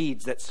and the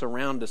needs that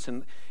surround us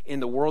in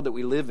the world that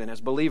we live in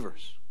as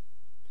believers.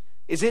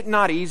 Is it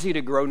not easy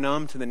to grow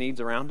numb to the needs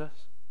around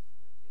us?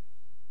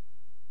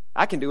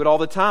 I can do it all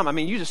the time. I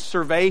mean, you just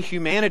survey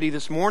humanity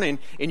this morning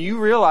and you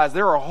realize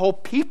there are whole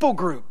people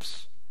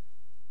groups.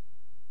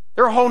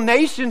 There are whole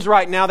nations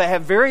right now that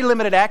have very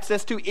limited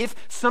access to, if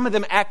some of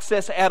them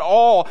access at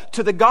all,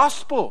 to the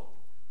gospel.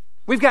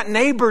 We've got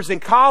neighbors and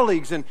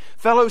colleagues and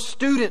fellow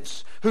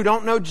students who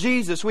don't know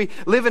Jesus. We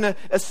live in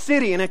a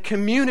city, in a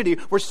community.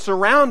 We're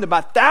surrounded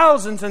by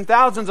thousands and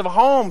thousands of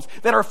homes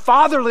that are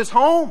fatherless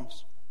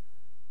homes.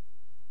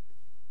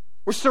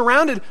 We're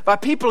surrounded by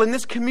people in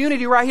this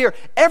community right here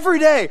every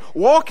day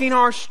walking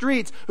our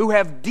streets who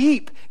have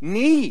deep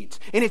needs.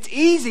 And it's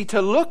easy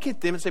to look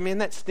at them and say, man,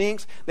 that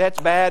stinks,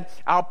 that's bad,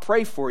 I'll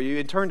pray for you,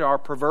 and turn to our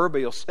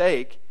proverbial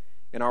steak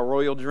and our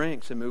royal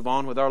drinks and move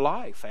on with our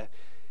life and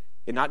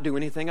not do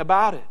anything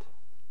about it.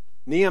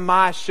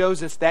 Nehemiah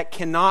shows us that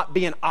cannot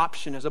be an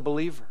option as a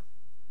believer.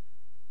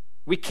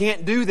 We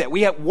can't do that.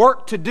 We have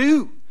work to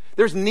do.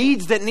 There's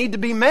needs that need to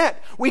be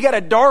met. We got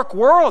a dark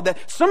world that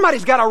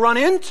somebody's got to run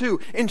into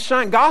and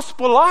shine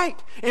gospel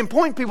light and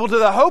point people to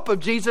the hope of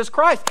Jesus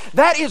Christ.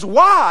 That is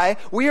why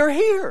we are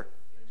here.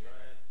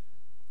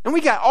 And we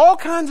got all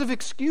kinds of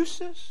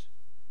excuses.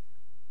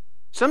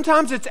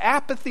 Sometimes it's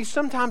apathy.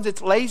 Sometimes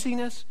it's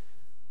laziness.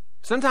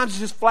 Sometimes it's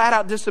just flat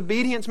out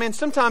disobedience. Man,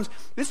 sometimes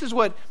this is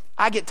what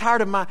I get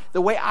tired of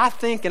the way I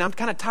think, and I'm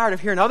kind of tired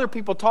of hearing other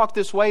people talk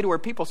this way, to where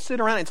people sit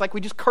around and it's like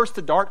we just curse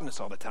the darkness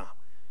all the time.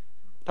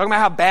 Talking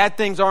about how bad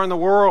things are in the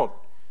world.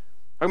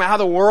 Talking about how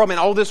the world, man,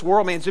 all this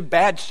world, man, is in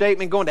bad shape,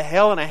 man, going to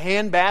hell in a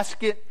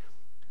handbasket.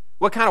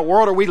 What kind of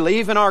world are we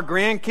leaving our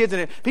grandkids?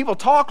 And people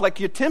talk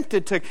like you're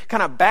tempted to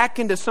kind of back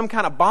into some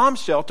kind of bomb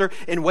shelter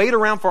and wait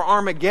around for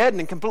Armageddon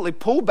and completely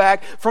pull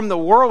back from the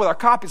world with our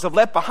copies of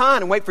Left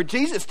Behind and wait for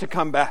Jesus to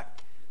come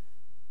back.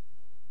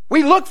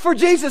 We look for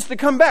Jesus to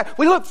come back.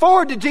 We look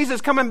forward to Jesus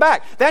coming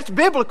back. That's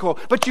biblical.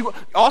 But you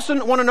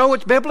also want to know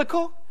what's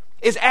biblical?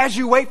 Is as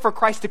you wait for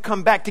Christ to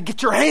come back, to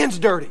get your hands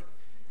dirty.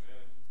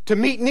 To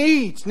meet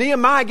needs.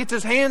 Nehemiah gets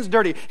his hands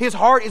dirty. His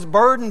heart is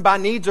burdened by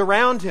needs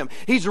around him.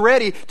 He's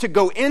ready to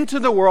go into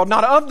the world,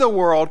 not of the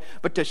world,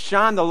 but to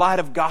shine the light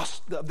of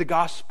the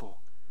gospel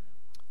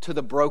to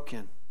the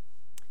broken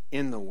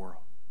in the world.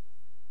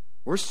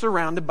 We're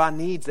surrounded by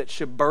needs that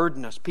should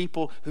burden us.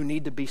 People who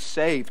need to be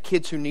saved.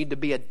 Kids who need to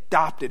be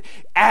adopted.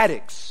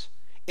 Addicts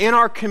in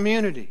our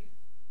community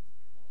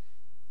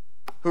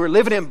who are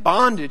living in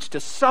bondage to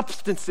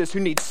substances, who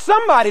need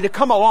somebody to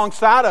come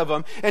alongside of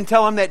them and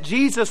tell them that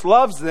Jesus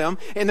loves them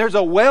and there's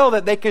a well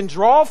that they can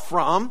draw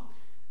from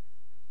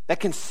that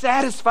can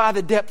satisfy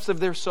the depths of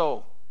their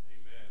soul.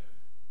 Amen.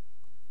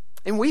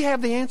 And we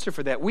have the answer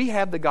for that. We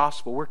have the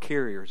gospel. We're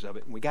carriers of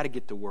it, and we got to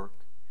get to work.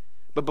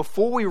 But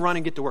before we run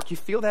and get to work, you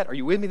feel that? Are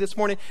you with me this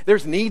morning?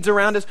 There's needs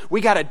around us.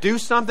 We got to do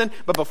something.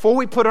 But before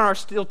we put on our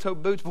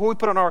steel-toed boots, before we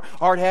put on our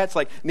hard hats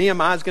like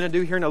Nehemiah's going to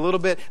do here in a little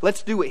bit,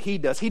 let's do what he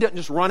does. He doesn't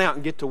just run out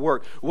and get to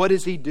work. What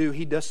does he do?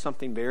 He does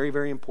something very,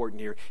 very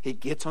important here. He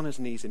gets on his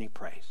knees and he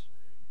prays.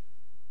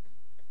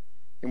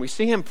 And we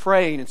see him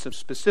praying in some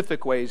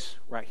specific ways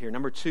right here.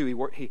 Number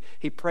 2,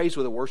 he prays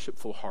with a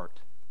worshipful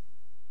heart.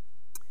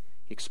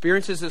 He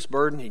experiences this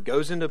burden. He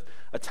goes into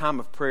a time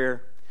of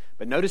prayer.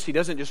 But notice he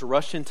doesn't just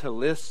rush into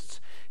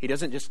lists. He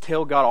doesn't just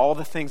tell God all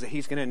the things that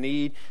he's going to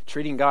need,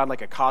 treating God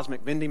like a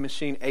cosmic vending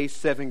machine.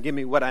 A7, give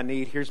me what I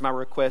need. Here's my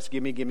request.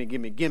 Give me, give me,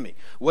 give me, give me.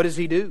 What does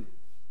he do?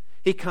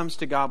 He comes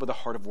to God with a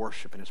heart of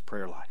worship in his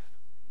prayer life.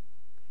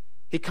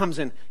 He comes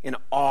in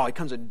awe. He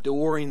comes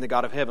adoring the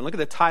God of heaven. Look at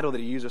the title that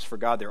he uses for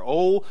God there.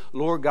 O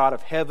Lord God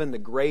of heaven, the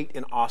great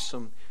and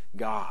awesome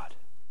God.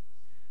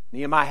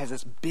 Nehemiah has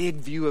this big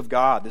view of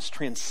God, this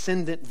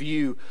transcendent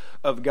view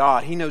of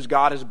God. He knows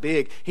God is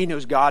big. He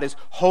knows God is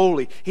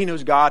holy. He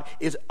knows God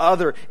is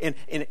other. And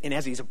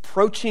as he's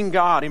approaching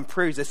God in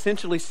prayer, he's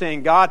essentially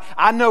saying, God,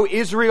 I know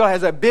Israel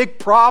has a big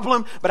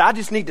problem, but I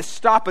just need to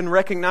stop and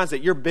recognize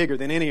that you're bigger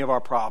than any of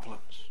our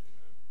problems.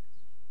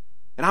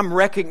 And I'm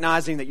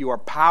recognizing that you are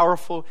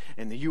powerful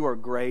and that you are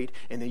great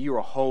and that you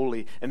are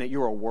holy and that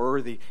you are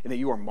worthy and that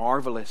you are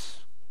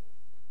marvelous.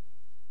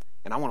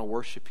 And I want to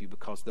worship you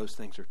because those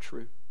things are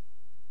true.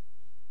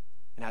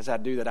 And as I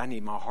do that, I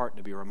need my heart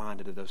to be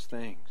reminded of those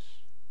things.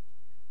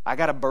 I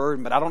got a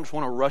burden, but I don't just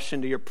want to rush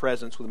into your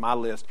presence with my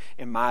list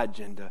and my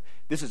agenda.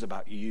 This is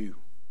about you.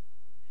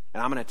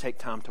 And I'm going to take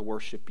time to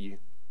worship you.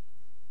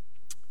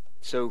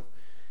 So,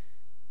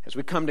 as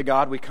we come to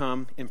God, we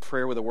come in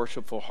prayer with a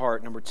worshipful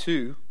heart. Number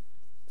two,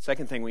 the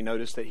second thing we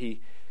notice that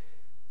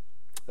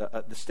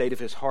the state of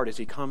his heart is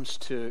he comes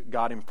to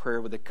God in prayer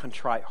with a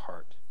contrite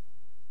heart.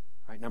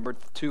 Right, number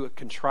two, a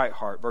contrite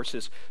heart.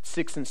 Verses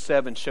 6 and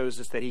 7 shows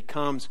us that he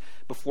comes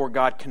before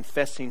God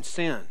confessing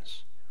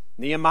sins.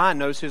 Nehemiah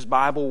knows his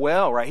Bible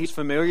well, right? He's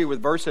familiar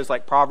with verses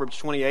like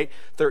Proverbs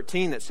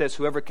 28:13 that says,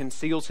 whoever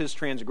conceals his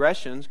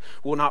transgressions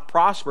will not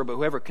prosper, but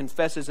whoever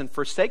confesses and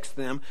forsakes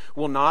them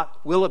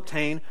will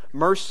obtain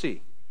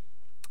mercy.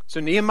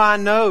 So Nehemiah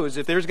knows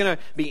if there's going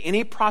to be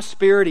any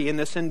prosperity in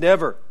this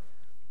endeavor,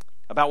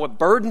 about what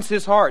burdens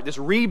his heart, this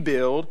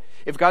rebuild,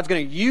 if God's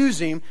going to use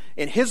him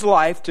in his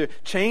life to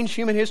change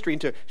human history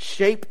and to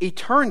shape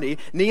eternity,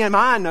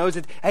 Nehemiah knows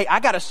that, hey, I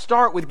got to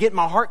start with getting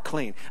my heart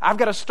clean. I've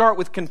got to start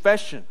with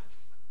confession.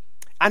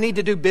 I need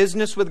to do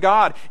business with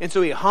God. And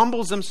so he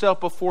humbles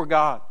himself before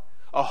God,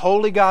 a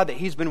holy God that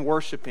he's been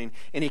worshiping,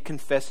 and he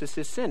confesses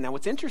his sin. Now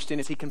what's interesting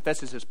is he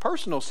confesses his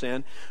personal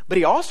sin, but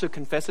he also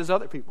confesses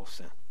other people's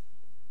sin.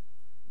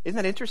 Isn't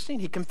that interesting?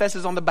 He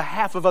confesses on the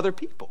behalf of other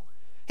people.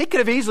 He could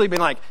have easily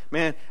been like,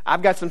 man,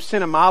 I've got some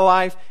sin in my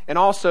life, and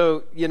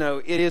also,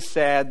 it is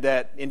sad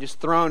that, and just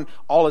thrown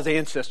all his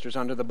ancestors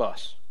under the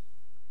bus.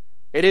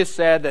 It is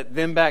sad that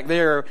them back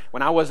there,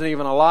 when I wasn't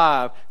even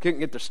alive,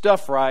 couldn't get their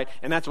stuff right,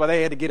 and that's why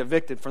they had to get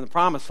evicted from the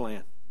promised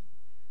land.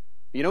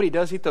 You know what he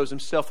does? He throws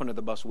himself under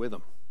the bus with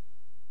them.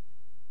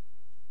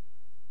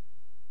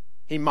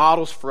 He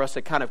models for us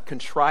a kind of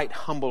contrite,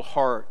 humble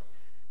heart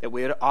that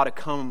we ought to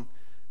come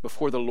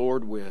before the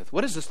Lord with.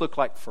 What does this look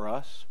like for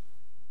us?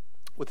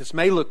 What this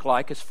may look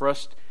like is for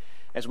us,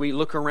 as we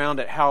look around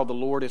at how the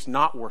Lord is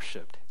not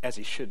worshipped as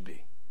he should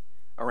be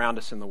around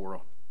us in the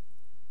world.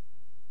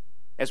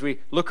 As we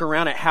look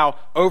around at how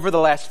over the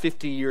last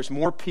 50 years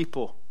more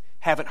people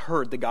haven't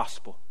heard the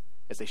gospel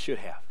as they should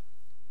have.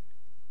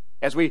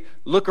 As we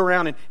look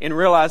around and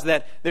realize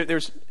that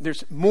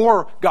there's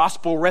more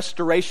gospel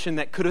restoration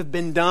that could have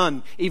been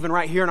done even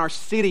right here in our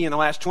city in the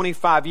last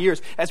 25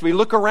 years. As we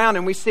look around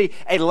and we see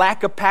a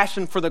lack of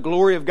passion for the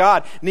glory of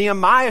God,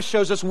 Nehemiah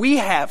shows us we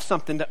have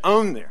something to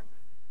own there.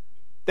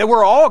 That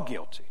we're all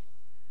guilty.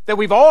 That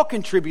we've all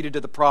contributed to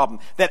the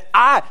problem. That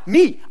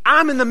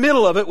I'm in the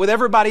middle of it with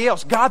everybody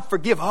else. God,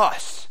 forgive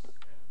us.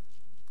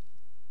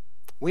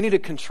 We need a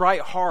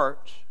contrite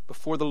heart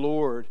before the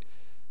Lord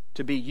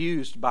to be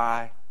used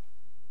by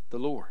the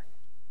Lord.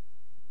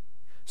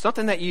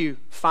 Something that you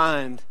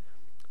find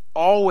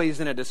always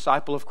in a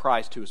disciple of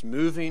Christ who is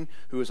moving,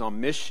 who is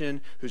on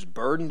mission, who's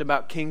burdened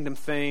about kingdom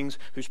things,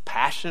 who's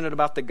passionate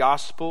about the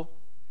gospel.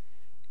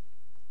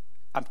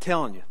 I'm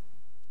telling you,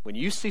 when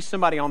you see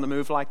somebody on the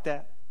move like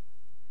that,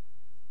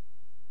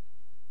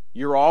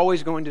 you're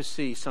always going to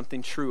see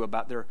something true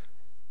about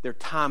their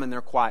time in their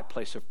quiet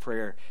place of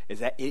prayer, is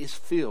that it is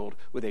filled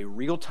with a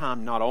real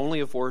time not only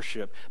of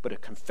worship, but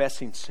of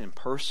confessing sin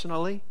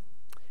personally,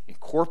 and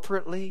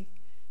corporately,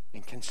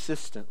 and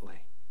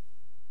consistently.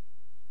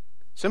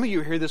 Some of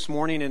you are here this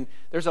morning and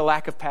there's a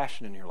lack of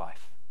passion in your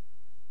life.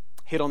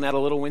 Hit on that a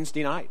little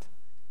Wednesday night.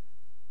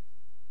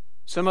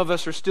 Some of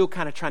us are still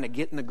kind of trying to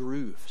get in the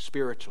groove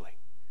spiritually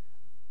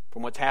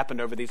from what's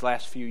happened over these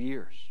last few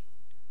years.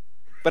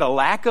 But a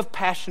lack of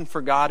passion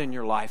for God in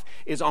your life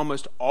is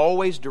almost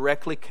always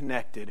directly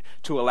connected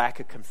to a lack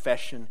of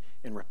confession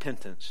and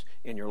repentance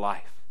in your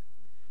life.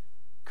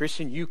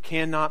 Christian, you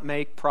cannot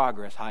make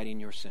progress hiding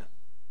your sin.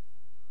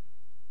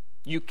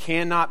 You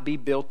cannot be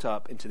built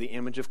up into the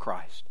image of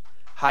Christ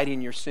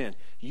hiding your sin.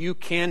 You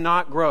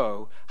cannot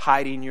grow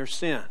hiding your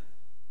sin.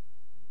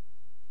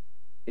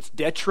 It's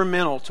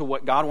detrimental to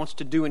what God wants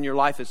to do in your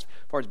life as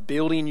far as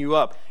building you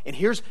up. And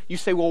you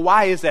say, well,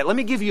 why is that? Let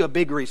me give you a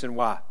big reason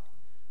why.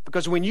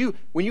 Because when you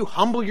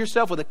humble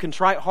yourself with a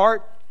contrite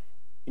heart,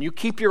 and you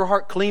keep your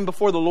heart clean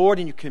before the Lord,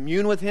 and you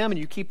commune with Him, and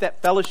you keep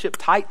that fellowship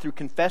tight through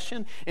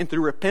confession and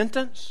through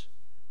repentance,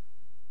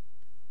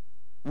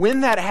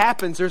 when that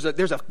happens, there's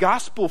a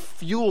gospel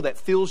fuel that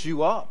fills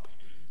you up.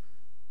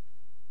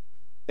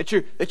 That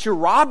you're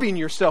robbing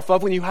yourself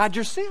of when you hide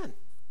your sin.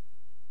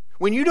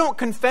 When you don't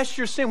confess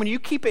your sin, when you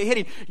keep it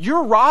hidden,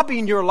 you're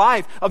robbing your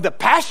life of the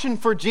passion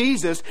for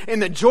Jesus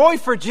and the joy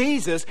for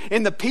Jesus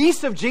and the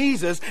peace of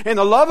Jesus and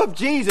the love of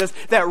Jesus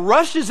that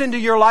rushes into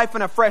your life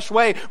in a fresh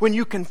way when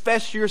you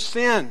confess your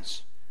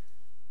sins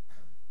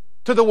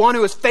to the one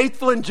who is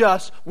faithful and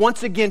just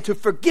once again to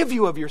forgive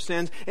you of your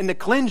sins and to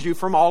cleanse you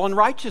from all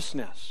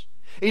unrighteousness.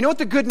 And you know what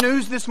the good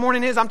news this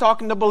morning is? I'm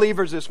talking to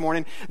believers this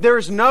morning.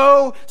 There's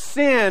no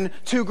sin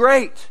too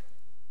great.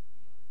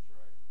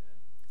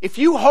 If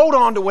you hold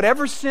on to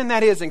whatever sin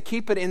that is and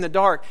keep it in the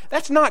dark,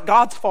 that's not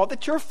God's fault.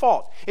 That's your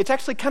fault. It's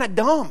actually kind of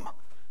dumb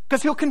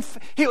because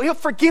He'll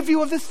forgive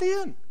you of the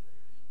sin.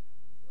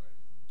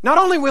 Not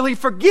only will He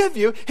forgive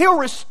you, He'll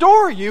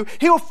restore you.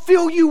 He'll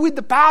fill you with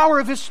the power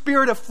of His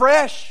Spirit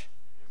afresh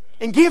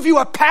and give you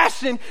a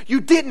passion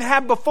you didn't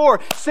have before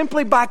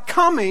simply by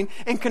coming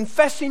and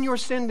confessing your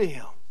sin to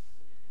Him.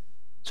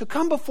 So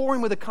come before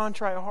Him with a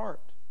contrite heart.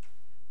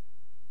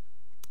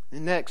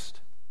 And next,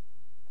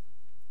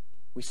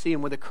 we see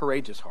Him with a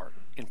courageous heart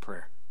in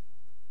prayer.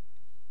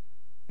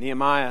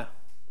 Nehemiah,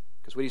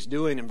 because what he's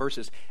doing in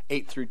verses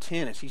 8 through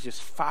 10 is he's just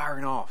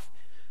firing off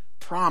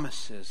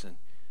promises and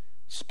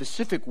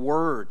specific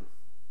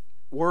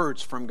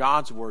words from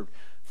God's Word,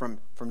 from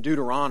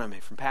Deuteronomy,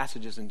 from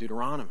passages in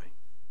Deuteronomy.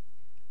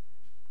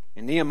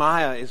 And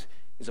Nehemiah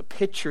is a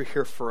picture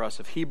here for us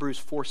of Hebrews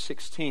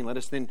 4:16. Let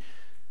us then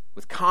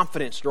with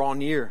confidence draw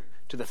near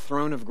to the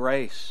throne of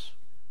grace.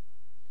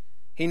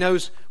 He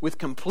knows with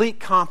complete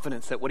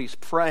confidence that what he's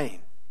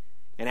praying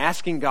and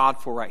asking God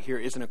for right here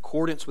is in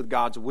accordance with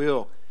God's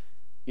will.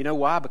 You know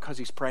why? Because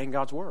he's praying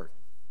God's Word.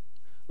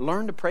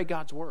 Learn to pray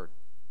God's Word.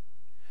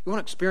 You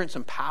want to experience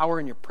some power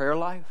in your prayer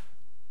life?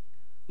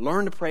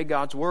 Learn to pray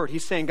God's Word.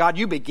 He's saying, God,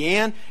 you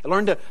began.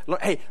 Learn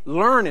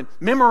and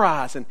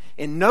memorize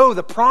and know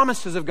the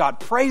promises of God.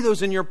 Pray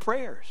those in your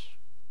prayers.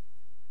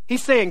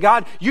 He's saying,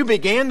 God, you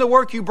began the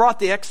work. You brought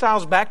the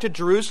exiles back to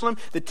Jerusalem.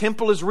 The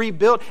temple is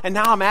rebuilt. And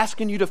now I'm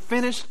asking you to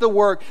finish the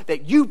work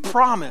that you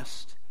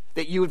promised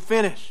that you would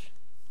finish.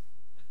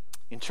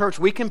 In church,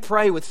 we can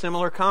pray with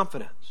similar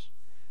confidence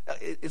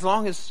as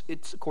long as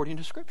it's according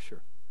to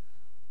Scripture.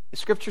 If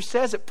Scripture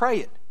says it, pray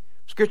it.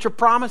 If Scripture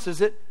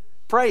promises it,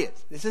 pray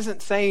it. This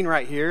isn't saying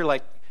right here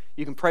like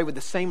you can pray with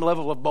the same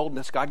level of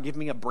boldness. God, give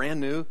me a brand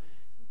new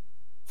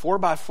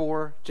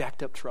 4x4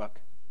 jacked up truck.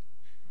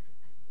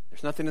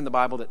 There's nothing in the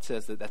Bible that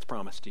says that that's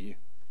promised to you.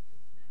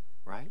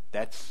 Right?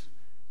 That's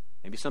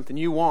maybe something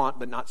you want,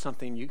 but not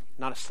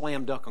a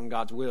slam dunk on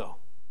God's will.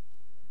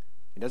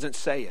 It doesn't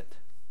say it.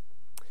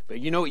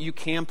 But you know what you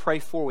can pray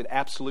for with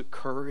absolute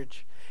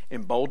courage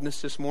and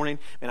boldness this morning?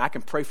 And I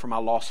can pray for my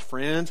lost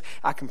friends.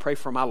 I can pray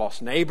for my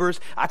lost neighbors.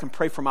 I can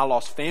pray for my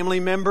lost family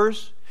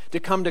members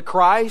to come to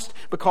Christ.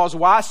 Because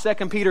why?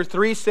 2 Peter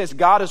 3 says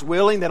God is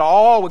willing that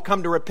all would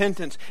come to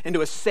repentance and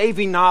to a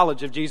saving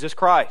knowledge of Jesus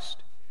Christ.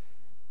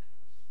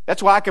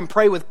 That's why I can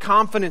pray with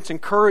confidence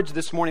and courage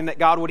this morning that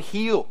God would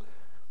heal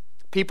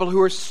people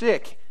who are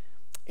sick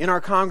in our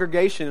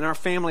congregation, in our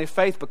family of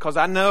faith, because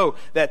I know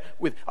that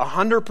with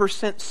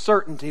 100%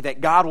 certainty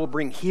that God will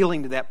bring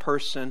healing to that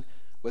person,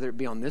 whether it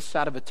be on this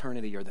side of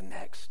eternity or the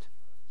next.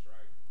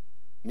 Right.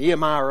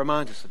 Nehemiah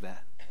reminds us of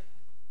that.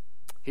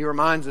 He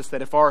reminds us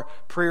that if our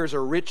prayers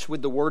are rich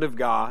with the Word of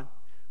God,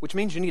 which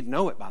means you need to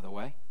know it, by the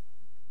way.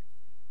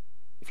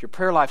 If your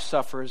prayer life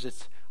suffers,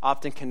 it's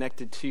often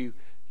connected to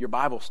your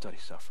Bible study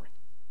suffering.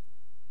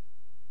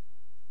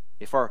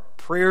 If our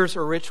prayers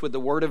are rich with the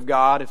Word of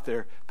God, if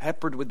they're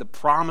peppered with the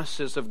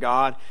promises of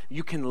God,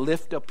 you can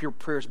lift up your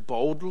prayers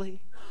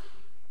boldly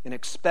and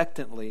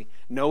expectantly,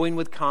 knowing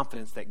with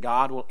confidence that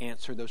God will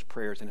answer those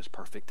prayers in His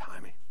perfect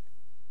timing.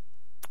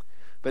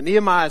 But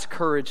Nehemiah's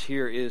courage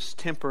here is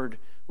tempered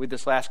with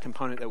this last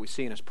component that we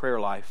see in his prayer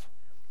life.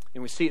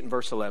 And we see it in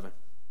verse 11.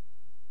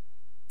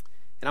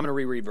 And I'm going to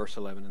reread verse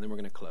 11, and then we're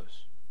going to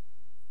close.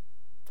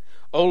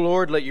 O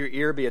Lord, let your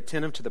ear be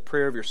attentive to the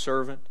prayer of your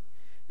servant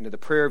and to the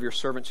prayer of your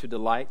servants who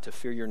delight to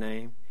fear your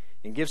name,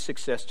 and give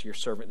success to your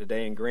servant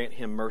today, and grant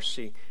him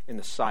mercy in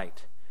the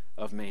sight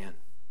of man.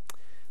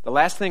 The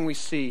last thing we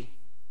see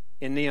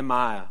in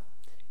Nehemiah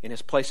in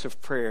his place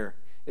of prayer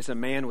is a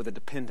man with a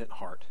dependent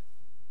heart.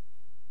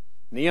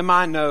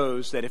 Nehemiah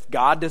knows that if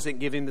God doesn't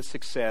give him the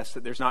success,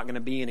 that there's not going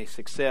to be any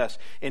success.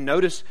 And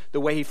notice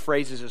the way he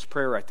phrases his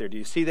prayer right there. Do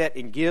you see that?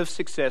 And give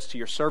success to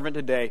your servant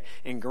today,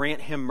 and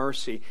grant him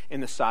mercy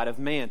in the sight of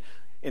man.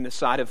 In the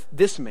sight of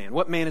this man.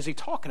 What man is he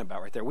talking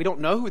about right there? We don't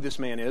know who this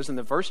man is in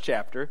the first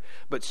chapter,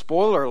 but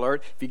spoiler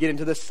alert, if you get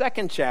into the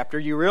second chapter,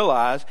 you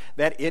realize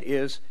that it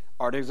is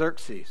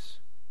Artaxerxes.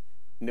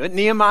 What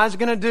Nehemiah is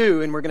going to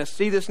do, and we're going to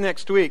see this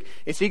next week,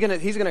 is he's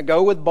going to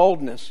go with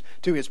boldness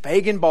to his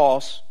pagan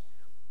boss,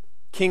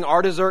 King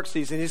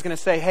Artaxerxes, and he's going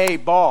to say, hey,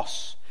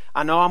 boss,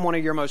 I know I'm one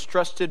of your most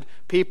trusted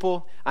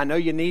people. I know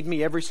you need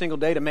me every single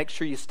day to make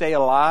sure you stay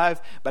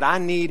alive, but I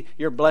need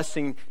your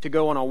blessing to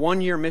go on a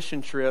 1-year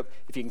mission trip.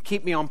 If you can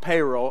keep me on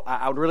payroll,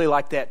 I would really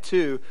like that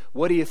too.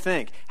 What do you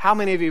think? How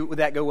many of you would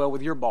that go well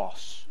with your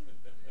boss?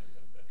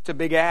 It's a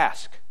big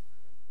ask.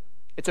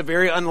 It's a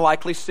very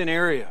unlikely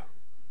scenario.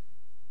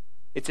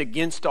 It's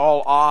against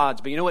all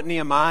odds. But you know what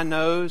Nehemiah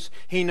knows?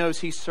 He knows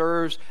he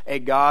serves a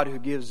God who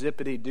gives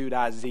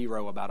zippity-doo-dah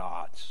zero about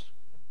odds.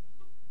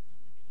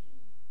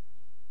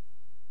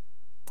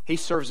 He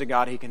serves a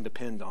God he can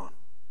depend on.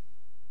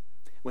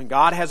 When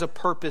God has a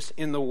purpose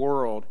in the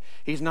world,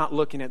 He's not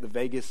looking at the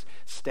Vegas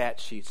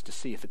stat sheets to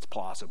see if it's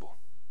plausible.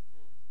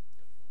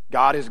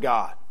 God is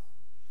God.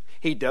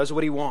 He does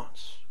what He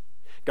wants.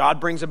 God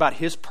brings about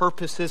His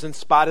purposes in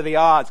spite of the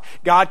odds.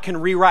 God can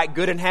rewrite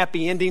good and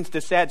happy endings to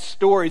sad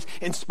stories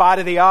in spite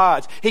of the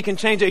odds. He can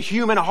change a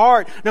human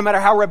heart no matter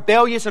how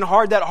rebellious and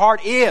hard that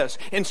heart is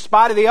in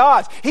spite of the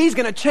odds. He's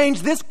going to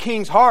change this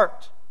king's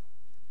heart.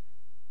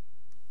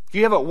 If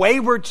you have a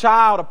wayward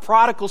child, a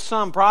prodigal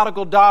son,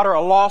 prodigal daughter,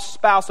 a lost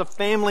spouse, a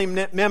family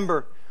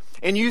member,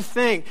 and you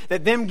think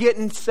that them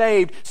getting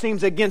saved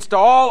seems against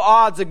all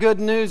odds, the good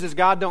news is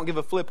God don't give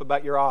a flip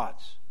about your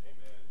odds.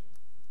 Amen.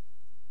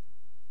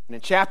 And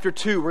in chapter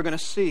 2, we're going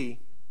to see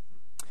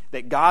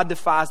that God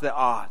defies the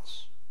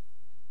odds.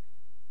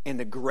 And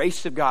the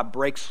grace of God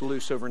breaks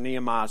loose over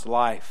Nehemiah's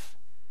life.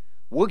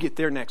 We'll get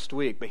there next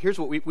week, but here's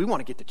what we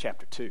want to get to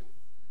chapter 2.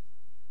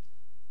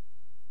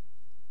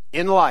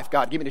 In life,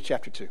 God, give me to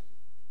chapter 2.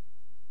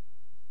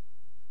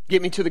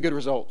 Get me to the good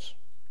results.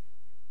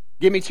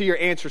 Give me to your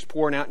answers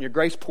pouring out and your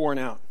grace pouring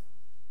out.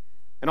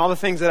 And all the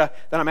things that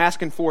I'm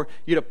asking for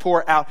you to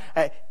pour out.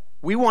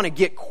 We want to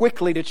get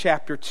quickly to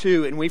chapter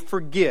 2, and we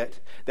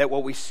forget that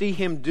what we see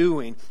Him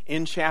doing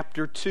in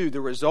chapter 2, the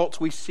results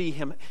we see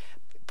Him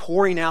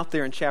pouring out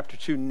there in chapter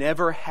 2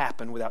 never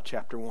happen without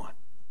chapter 1.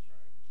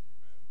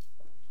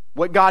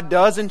 What God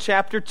does in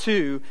chapter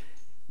 2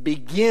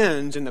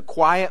 begins in the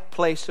quiet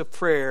place of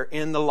prayer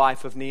in the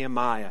life of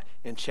Nehemiah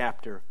in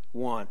chapter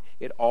 1.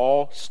 It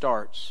all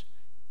starts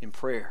in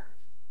prayer.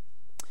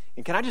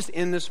 And can I just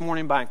end this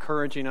morning by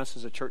encouraging us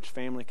as a church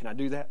family? Can I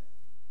do that?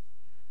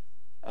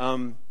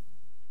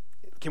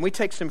 Can we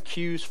take some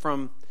cues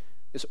from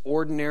this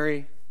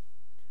ordinary,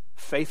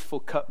 faithful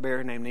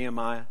cupbearer named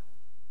Nehemiah?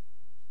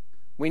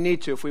 We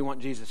need to if we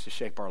want Jesus to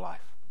shape our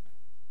life.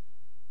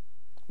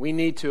 We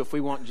need to if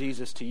we want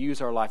Jesus to use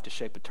our life to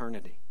shape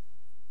eternity.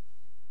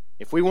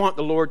 If we want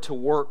the Lord to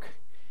work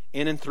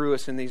in and through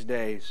us in these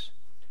days,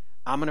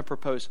 I'm going to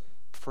propose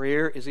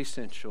prayer is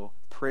essential.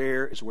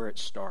 Prayer is where it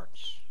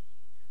starts.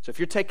 So if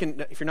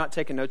you're not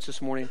taking notes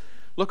this morning,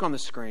 look on the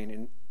screen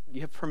and you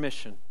have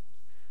permission.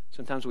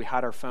 Sometimes we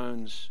hide our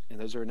phones, and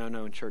those are a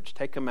no-no in church.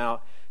 Take them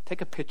out.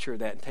 Take a picture of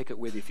that and take it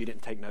with you if you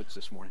didn't take notes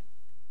this morning.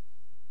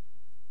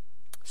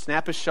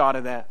 Snap a shot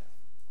of that.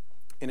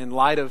 And in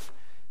light of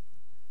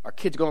our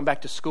kids going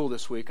back to school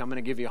this week, I'm going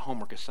to give you a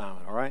homework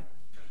assignment, all right?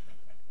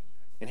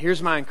 And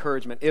here's my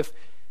encouragement. If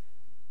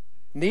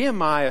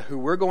Nehemiah, who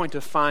we're going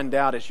to find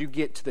out as you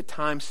get to the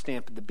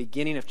timestamp at the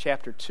beginning of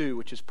chapter 2,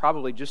 which is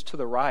probably just to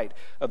the right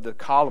of the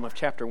column of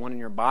chapter 1 in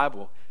your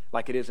Bible,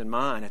 like it is in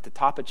mine, at the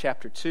top of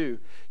chapter 2,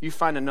 you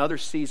find another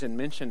season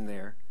mentioned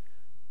there,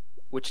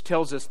 which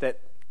tells us that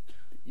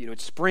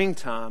it's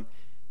springtime,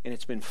 and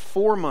it's been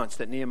 4 months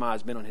that Nehemiah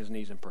has been on his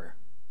knees in prayer.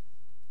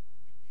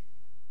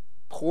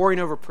 Pouring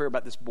over prayer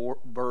about this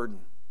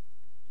burden,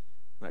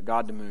 about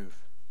God to move.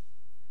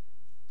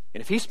 And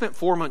if he spent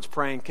 4 months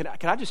praying, can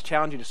I just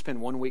challenge you to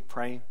spend 1 week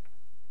praying?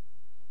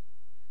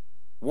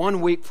 1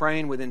 week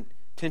praying with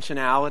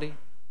intentionality.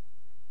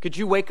 Could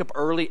you wake up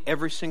early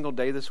every single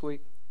day this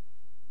week?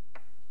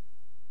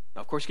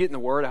 Now, of course, get in the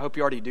Word. I hope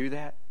you already do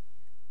that.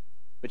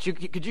 But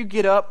could you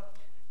get up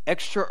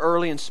extra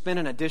early and spend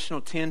an additional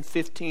 10,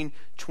 15,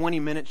 20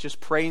 minutes just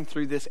praying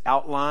through this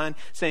outline,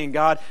 saying,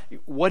 God,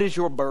 what is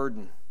your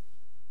burden?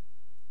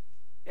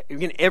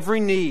 Again, every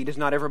need is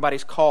not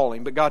everybody's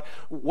calling, but God,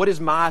 what is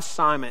my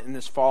assignment in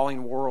this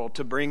falling world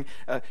to bring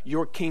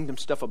your kingdom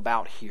stuff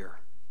about here?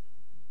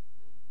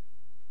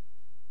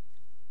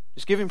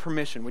 Just give him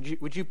permission.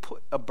 Would you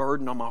put a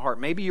burden on my heart?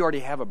 Maybe you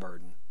already have a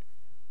burden.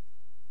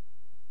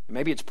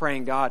 Maybe it's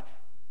praying, God,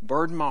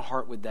 burden my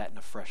heart with that in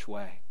a fresh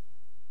way.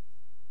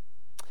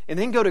 And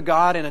then go to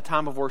God in a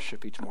time of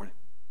worship each morning.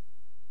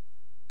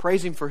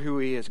 Praise Him for who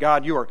He is.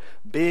 God, you are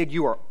big.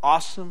 You are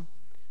awesome.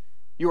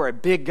 You are a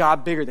big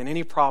God, bigger than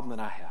any problem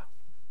that I have.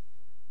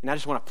 And I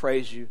just want to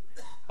praise you.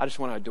 I just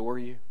want to adore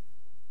you.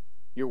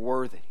 You're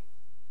worthy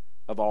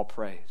of all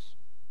praise.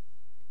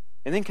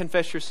 And then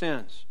confess your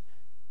sins.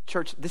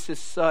 Church, this is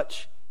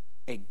such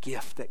a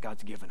gift that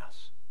God's given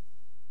us.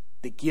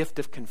 The gift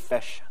of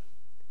confession.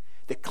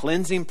 The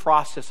cleansing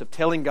process of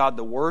telling God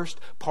the worst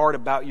part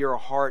about your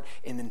heart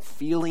and then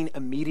feeling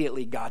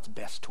immediately God's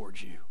best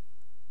towards you.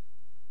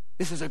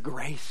 This is a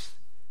grace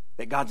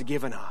that God's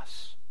given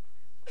us.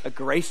 A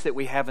grace that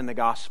we have in the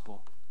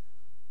gospel.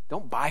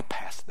 Don't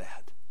bypass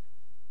that.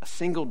 A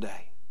single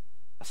day,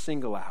 a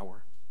single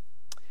hour.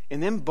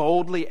 And then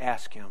boldly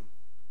ask Him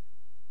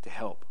to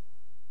help.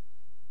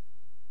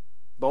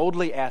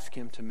 Boldly ask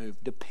Him to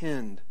move.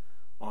 Depend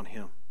on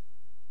Him.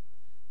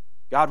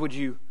 God, would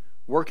you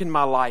work in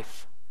my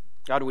life?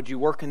 God, would you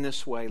work in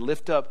this way?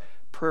 Lift up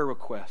prayer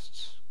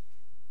requests.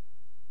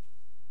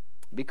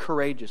 Be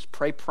courageous.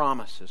 Pray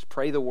promises.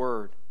 Pray the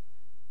word.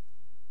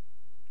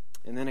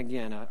 And then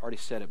again, I already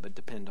said it, but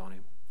depend on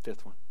Him.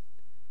 Fifth one,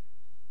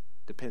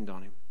 depend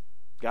on Him.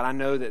 God, I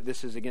know that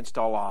this is against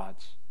all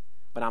odds,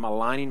 but I'm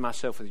aligning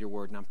myself with your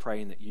word, and I'm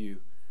praying that you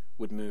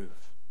would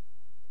move.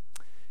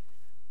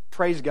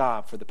 Praise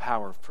God for the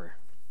power of prayer.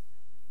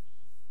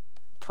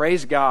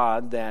 Praise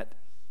God that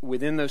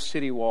within those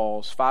city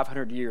walls,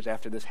 500 years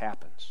after this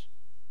happens,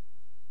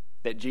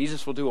 that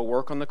Jesus will do a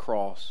work on the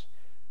cross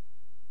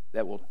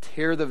that will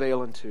tear the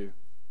veil in two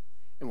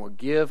and will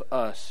give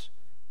us,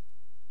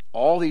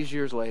 all these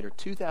years later,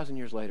 2,000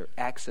 years later,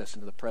 access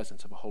into the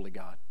presence of a holy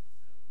God.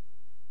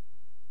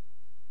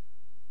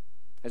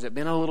 Has it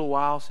been a little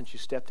while since you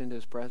stepped into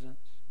His presence?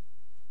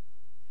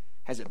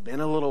 Has it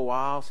been a little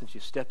while since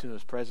you stepped into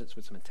His presence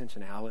with some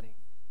intentionality?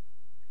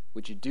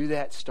 Would you do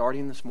that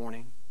starting this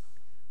morning?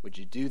 Would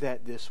you do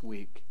that this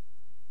week?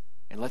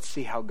 And let's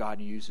see how God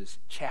uses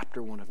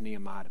chapter 1 of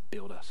Nehemiah to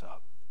build us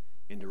up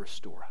and to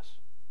restore us.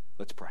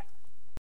 Let's pray.